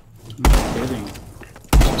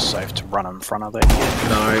 Is it safe to run in front of that?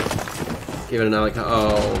 No. Give it another cut.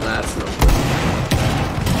 Oh, that's not good.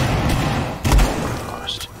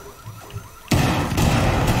 Christ.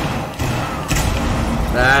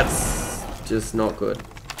 That's just not good.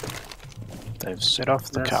 They've set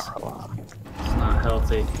off the car alarm. It's not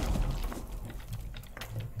healthy.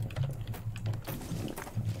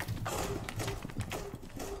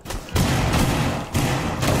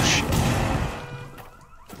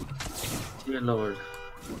 Dear Lord.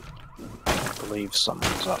 I believe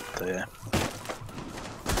someone's up there.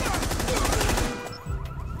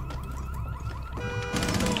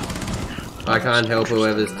 I can't help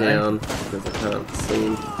whoever's down because I can't see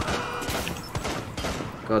him.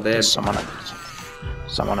 God, there's someone at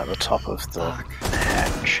the top of the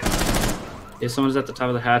hatch. Yeah, someone's at the top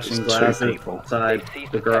of the hatch and There's glass two people. outside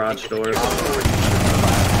the garage doors.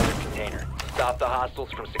 Biohazard container. Stop the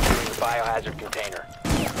hostiles from securing the biohazard container.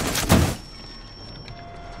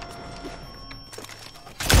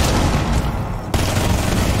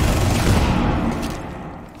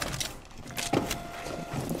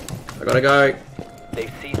 I gotta go. They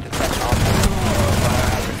ceased attack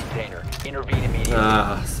biohazard container. Intervene immediately.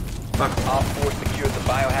 Ah, fuck. Op 4 secured the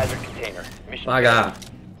biohazard container. Mission Bugger.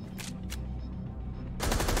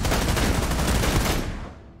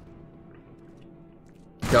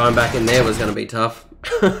 Going back in there was gonna be tough.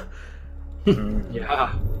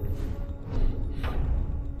 Yeah.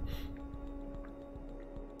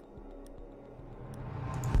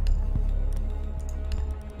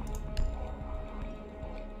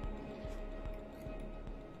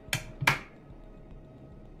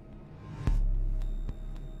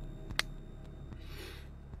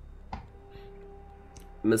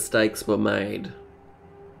 Mistakes were made.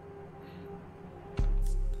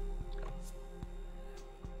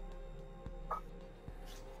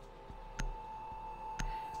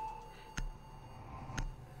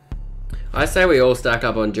 I say we all stack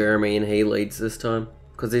up on Jeremy and he leads this time,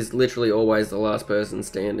 because he's literally always the last person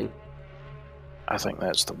standing. I think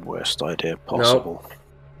that's the worst idea possible.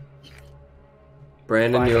 Nope.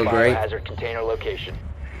 Brandon, you agree? Biohazard container location.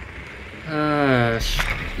 I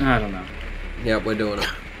don't know. Yep, we're doing it.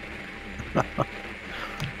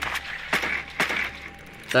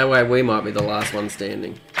 That way we might be the last one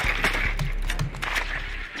standing.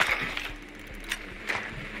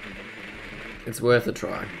 It's worth a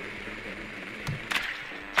try.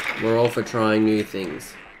 We're all for trying new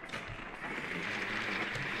things.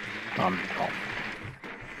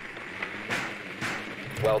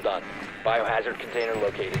 Well done. Biohazard container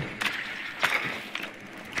located.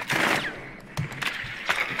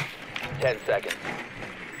 10 seconds.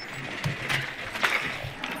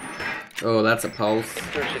 Oh, that's a pulse.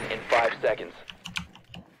 Insertion in 5 seconds.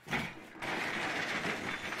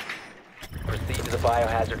 Proceed to the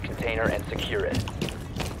biohazard container and secure it.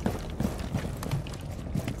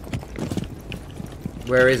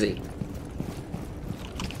 Where is he?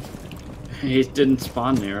 He didn't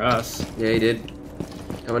spawn near us. Yeah, he did.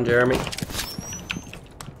 Come on, Jeremy.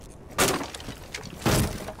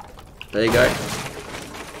 There you go.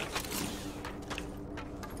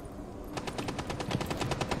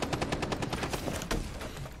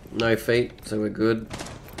 No feet, so we're good.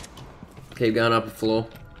 Keep going up a floor.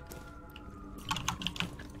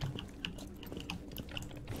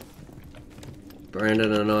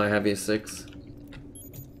 Brandon and I have your 6.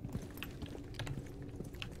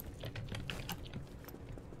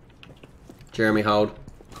 Jeremy, hold.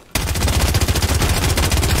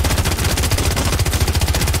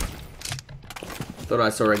 Thought I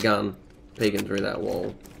saw a gun peeking through that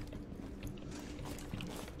wall.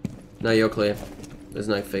 No, you're clear. There's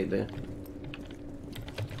no feet there.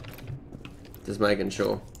 Just making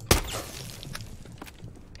sure.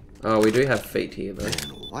 Oh, we do have feet here though.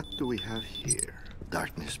 And what do we have here?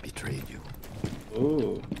 Darkness betrayed you.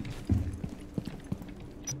 Ooh.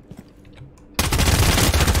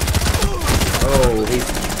 Oh, he's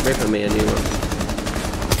ripping me a new one.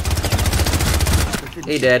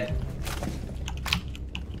 He dead.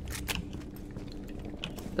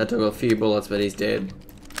 That took a few bullets, but he's dead.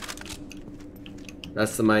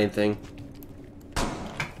 That's the main thing.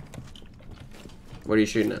 What are you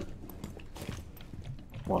shooting at?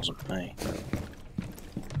 Wasn't me.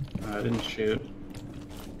 I didn't shoot.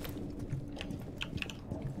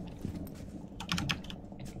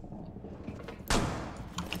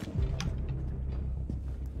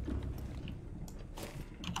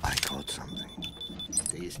 I caught something.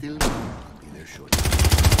 Stay still. I'll be there shortly.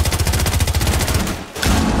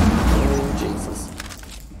 Oh, Jesus.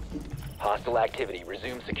 Hostile activity.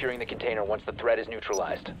 Resume securing the container once the threat is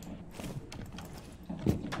neutralized.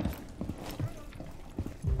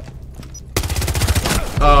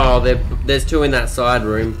 Oh, there's 2 in that side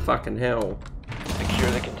room. Fucking hell.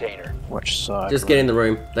 Secure the container. Which side? Just get in the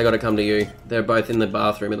room. They gotta come to you. They're both in the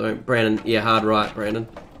bathroom at the moment. Brandon, yeah, hard right, Brandon.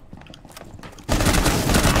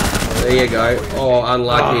 There you go. Oh,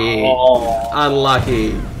 unlucky. Oh.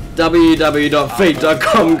 Unlucky.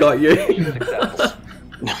 www.feet.com got you.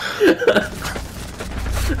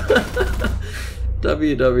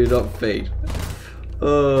 www.feet.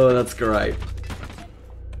 Oh, that's great.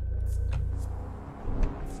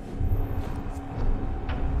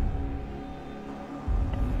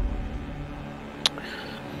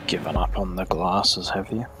 Given up on the glasses,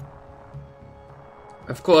 have you?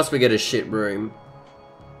 Of course we get a shit room.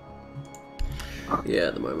 Yeah,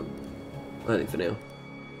 at the moment. I think for now.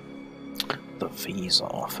 The visa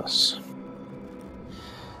office.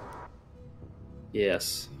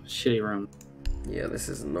 Yes. Shitty room. Yeah, this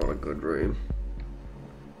is not a good room.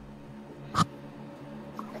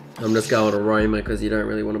 I'm just going to Roma because you don't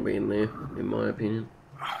really want to be in there, in my opinion.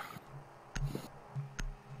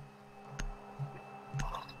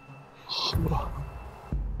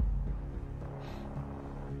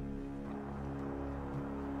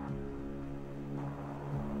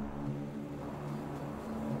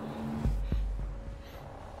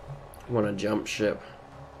 I want to jump ship.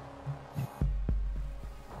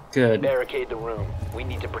 Good. Barricade the room. We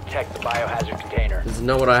need to protect the biohazard container. This is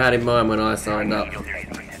not what I had in mind when I signed up.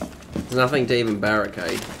 There's nothing to even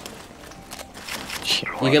barricade.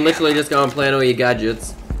 You can literally just go and plan all your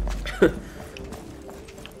gadgets. Yeah,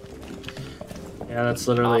 that's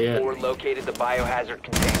literally it. Op 4 located the biohazard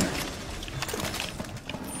container.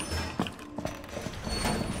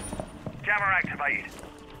 Jammer activated.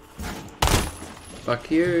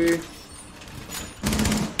 Fuck you.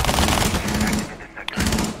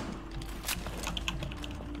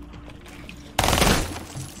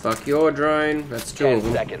 Fuck your drone. That's 2 of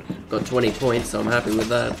them. Seconds. Got 20 points, so I'm happy with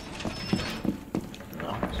that.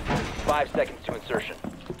 5 seconds to insertion.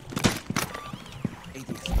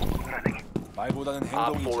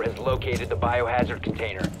 Op 4 has located the biohazard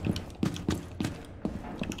container.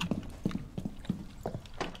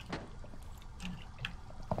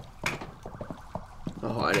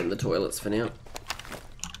 I'll hide in the toilets for now.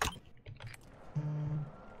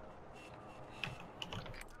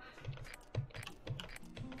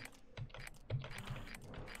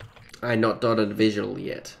 I not dotted visual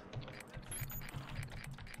yet.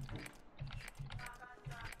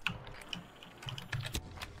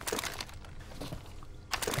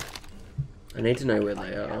 I need to know where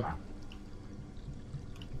they are.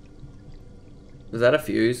 Was that a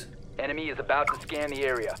fuse? Enemy is about to scan the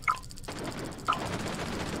area.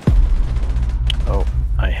 Oh,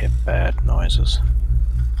 I hear bad noises.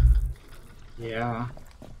 Yeah.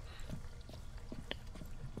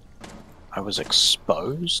 I was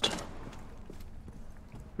exposed?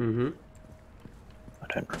 Mm-hmm. I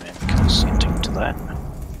don't remember consenting to that.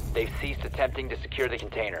 They've ceased attempting to secure the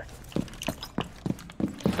container.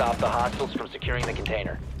 Stop the hostiles from securing the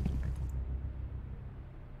container.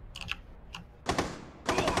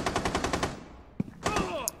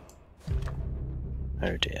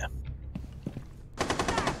 Oh dear.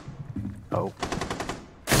 Oh.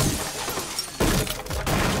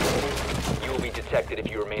 You will be detected if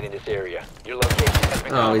you remain in this area. Your location has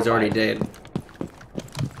been Oh, he's compromised. already dead.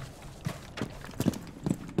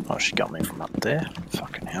 Oh, she got me from up there.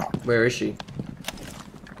 Fucking hell. Where is she?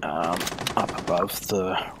 Up above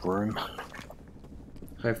the room.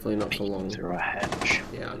 Hopefully not for long. Through a hatch.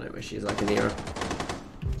 Yeah, I know where she is. I can hear her.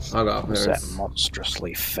 I'll go up Who's there. that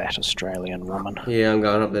monstrously fat Australian woman? Yeah, I'm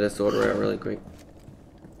going up there to sort her out really quick.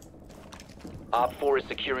 Op 4 is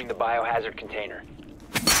securing the biohazard container.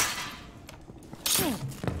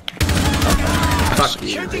 Fuck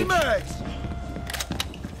you. Mate.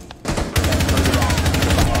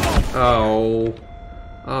 Oh.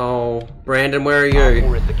 Oh. Brandon, where are Op 4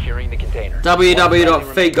 you? is securing the container.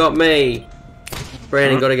 www.feet.me.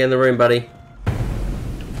 Brandon, gotta get in the room, buddy.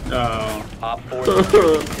 Oh. Op 4 is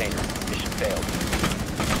securing the container. Mission failed.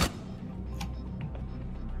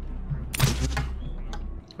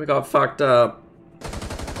 We got fucked up.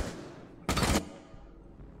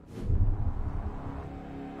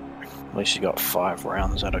 At least you got 5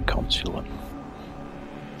 rounds at a consulate.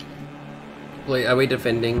 Wait, are we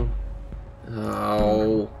defending?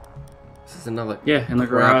 Oh. This is another Yeah, in the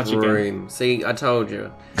crap garage again. room. See, I told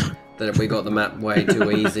you that we got the map way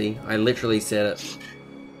too easy. I literally said it.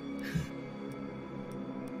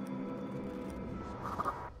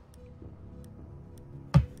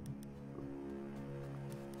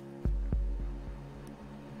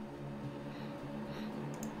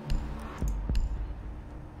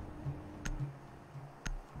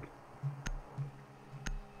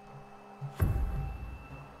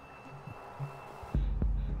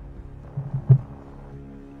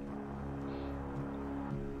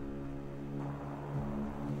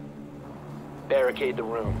 Barricade the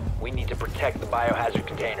room. We need to protect the biohazard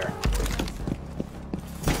container.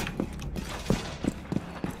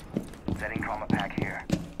 Setting trauma pack here.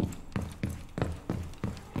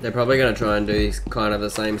 They're probably gonna try and do kind of the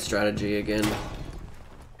same strategy again.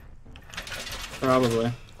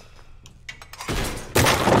 Probably.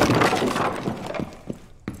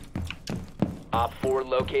 Op 4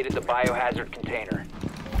 located the biohazard container.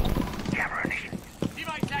 Camera ignition.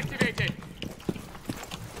 Device activated.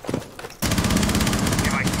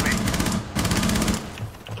 Device split.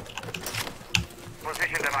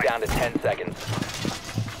 Down to 10 seconds.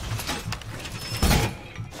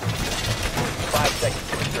 5 seconds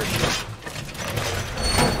to insertion.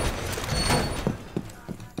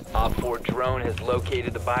 Op 4 drone has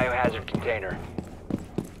located the biohazard container.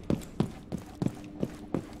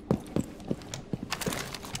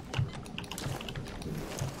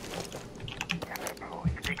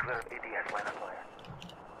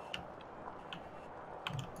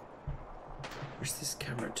 Wish this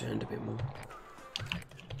camera turned a bit more.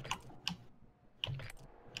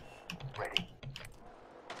 Ready.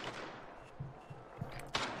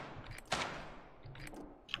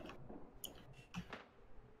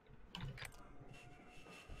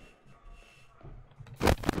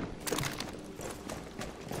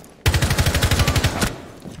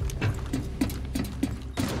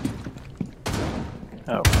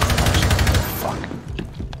 Oh, fuck.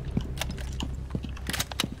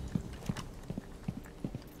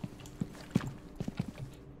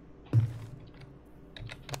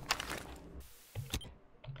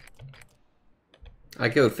 I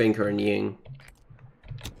killed Finker and Ying.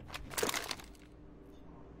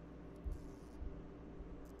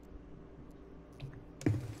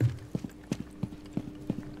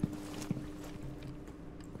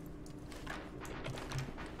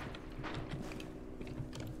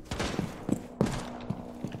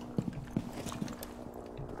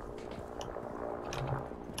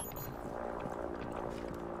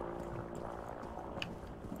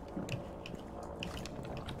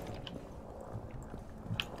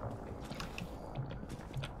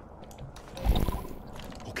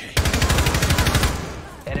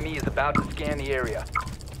 Enemy is about to scan the area.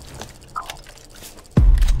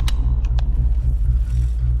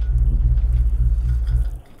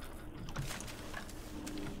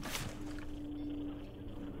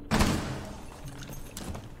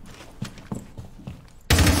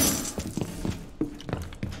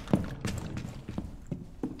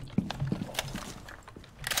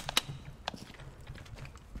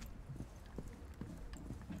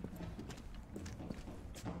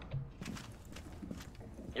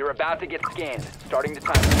 You're about to get scanned. Starting the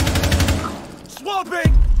timer.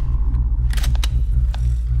 Swapping!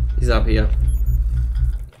 He's up here.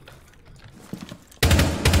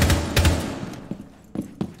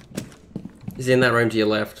 He's in that room to your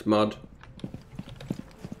left, Mod.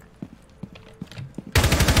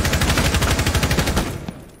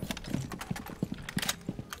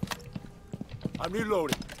 I'm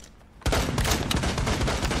reloading.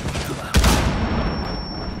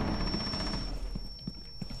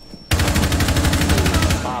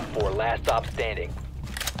 Op 4, last stop standing.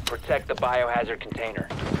 Protect the biohazard container.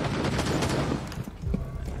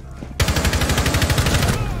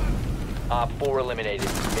 Op 4 eliminated.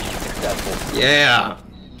 Mission successful. Yeah!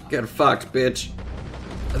 Get fucked, bitch.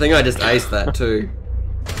 I think I just aced that too.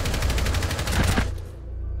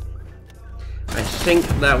 I think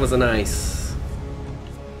that was an ace.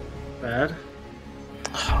 Bad.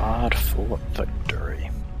 Hard fought victory.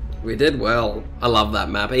 We did well. I love that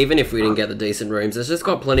map. Even if we didn't get the decent rooms, it's just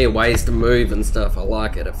got plenty of ways to move and stuff. I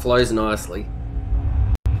like it. It flows nicely.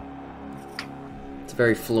 It's a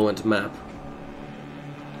very fluent map.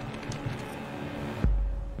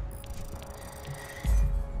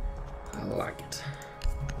 I like it.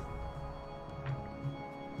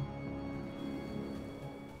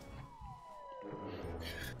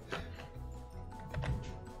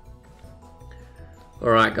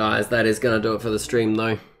 Alright guys, that is going to do it for the stream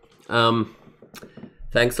though.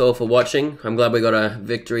 Thanks all for watching. I'm glad we got a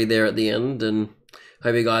victory there at the end, and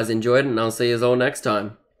hope you guys enjoyed it, and I'll see you all next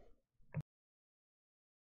time.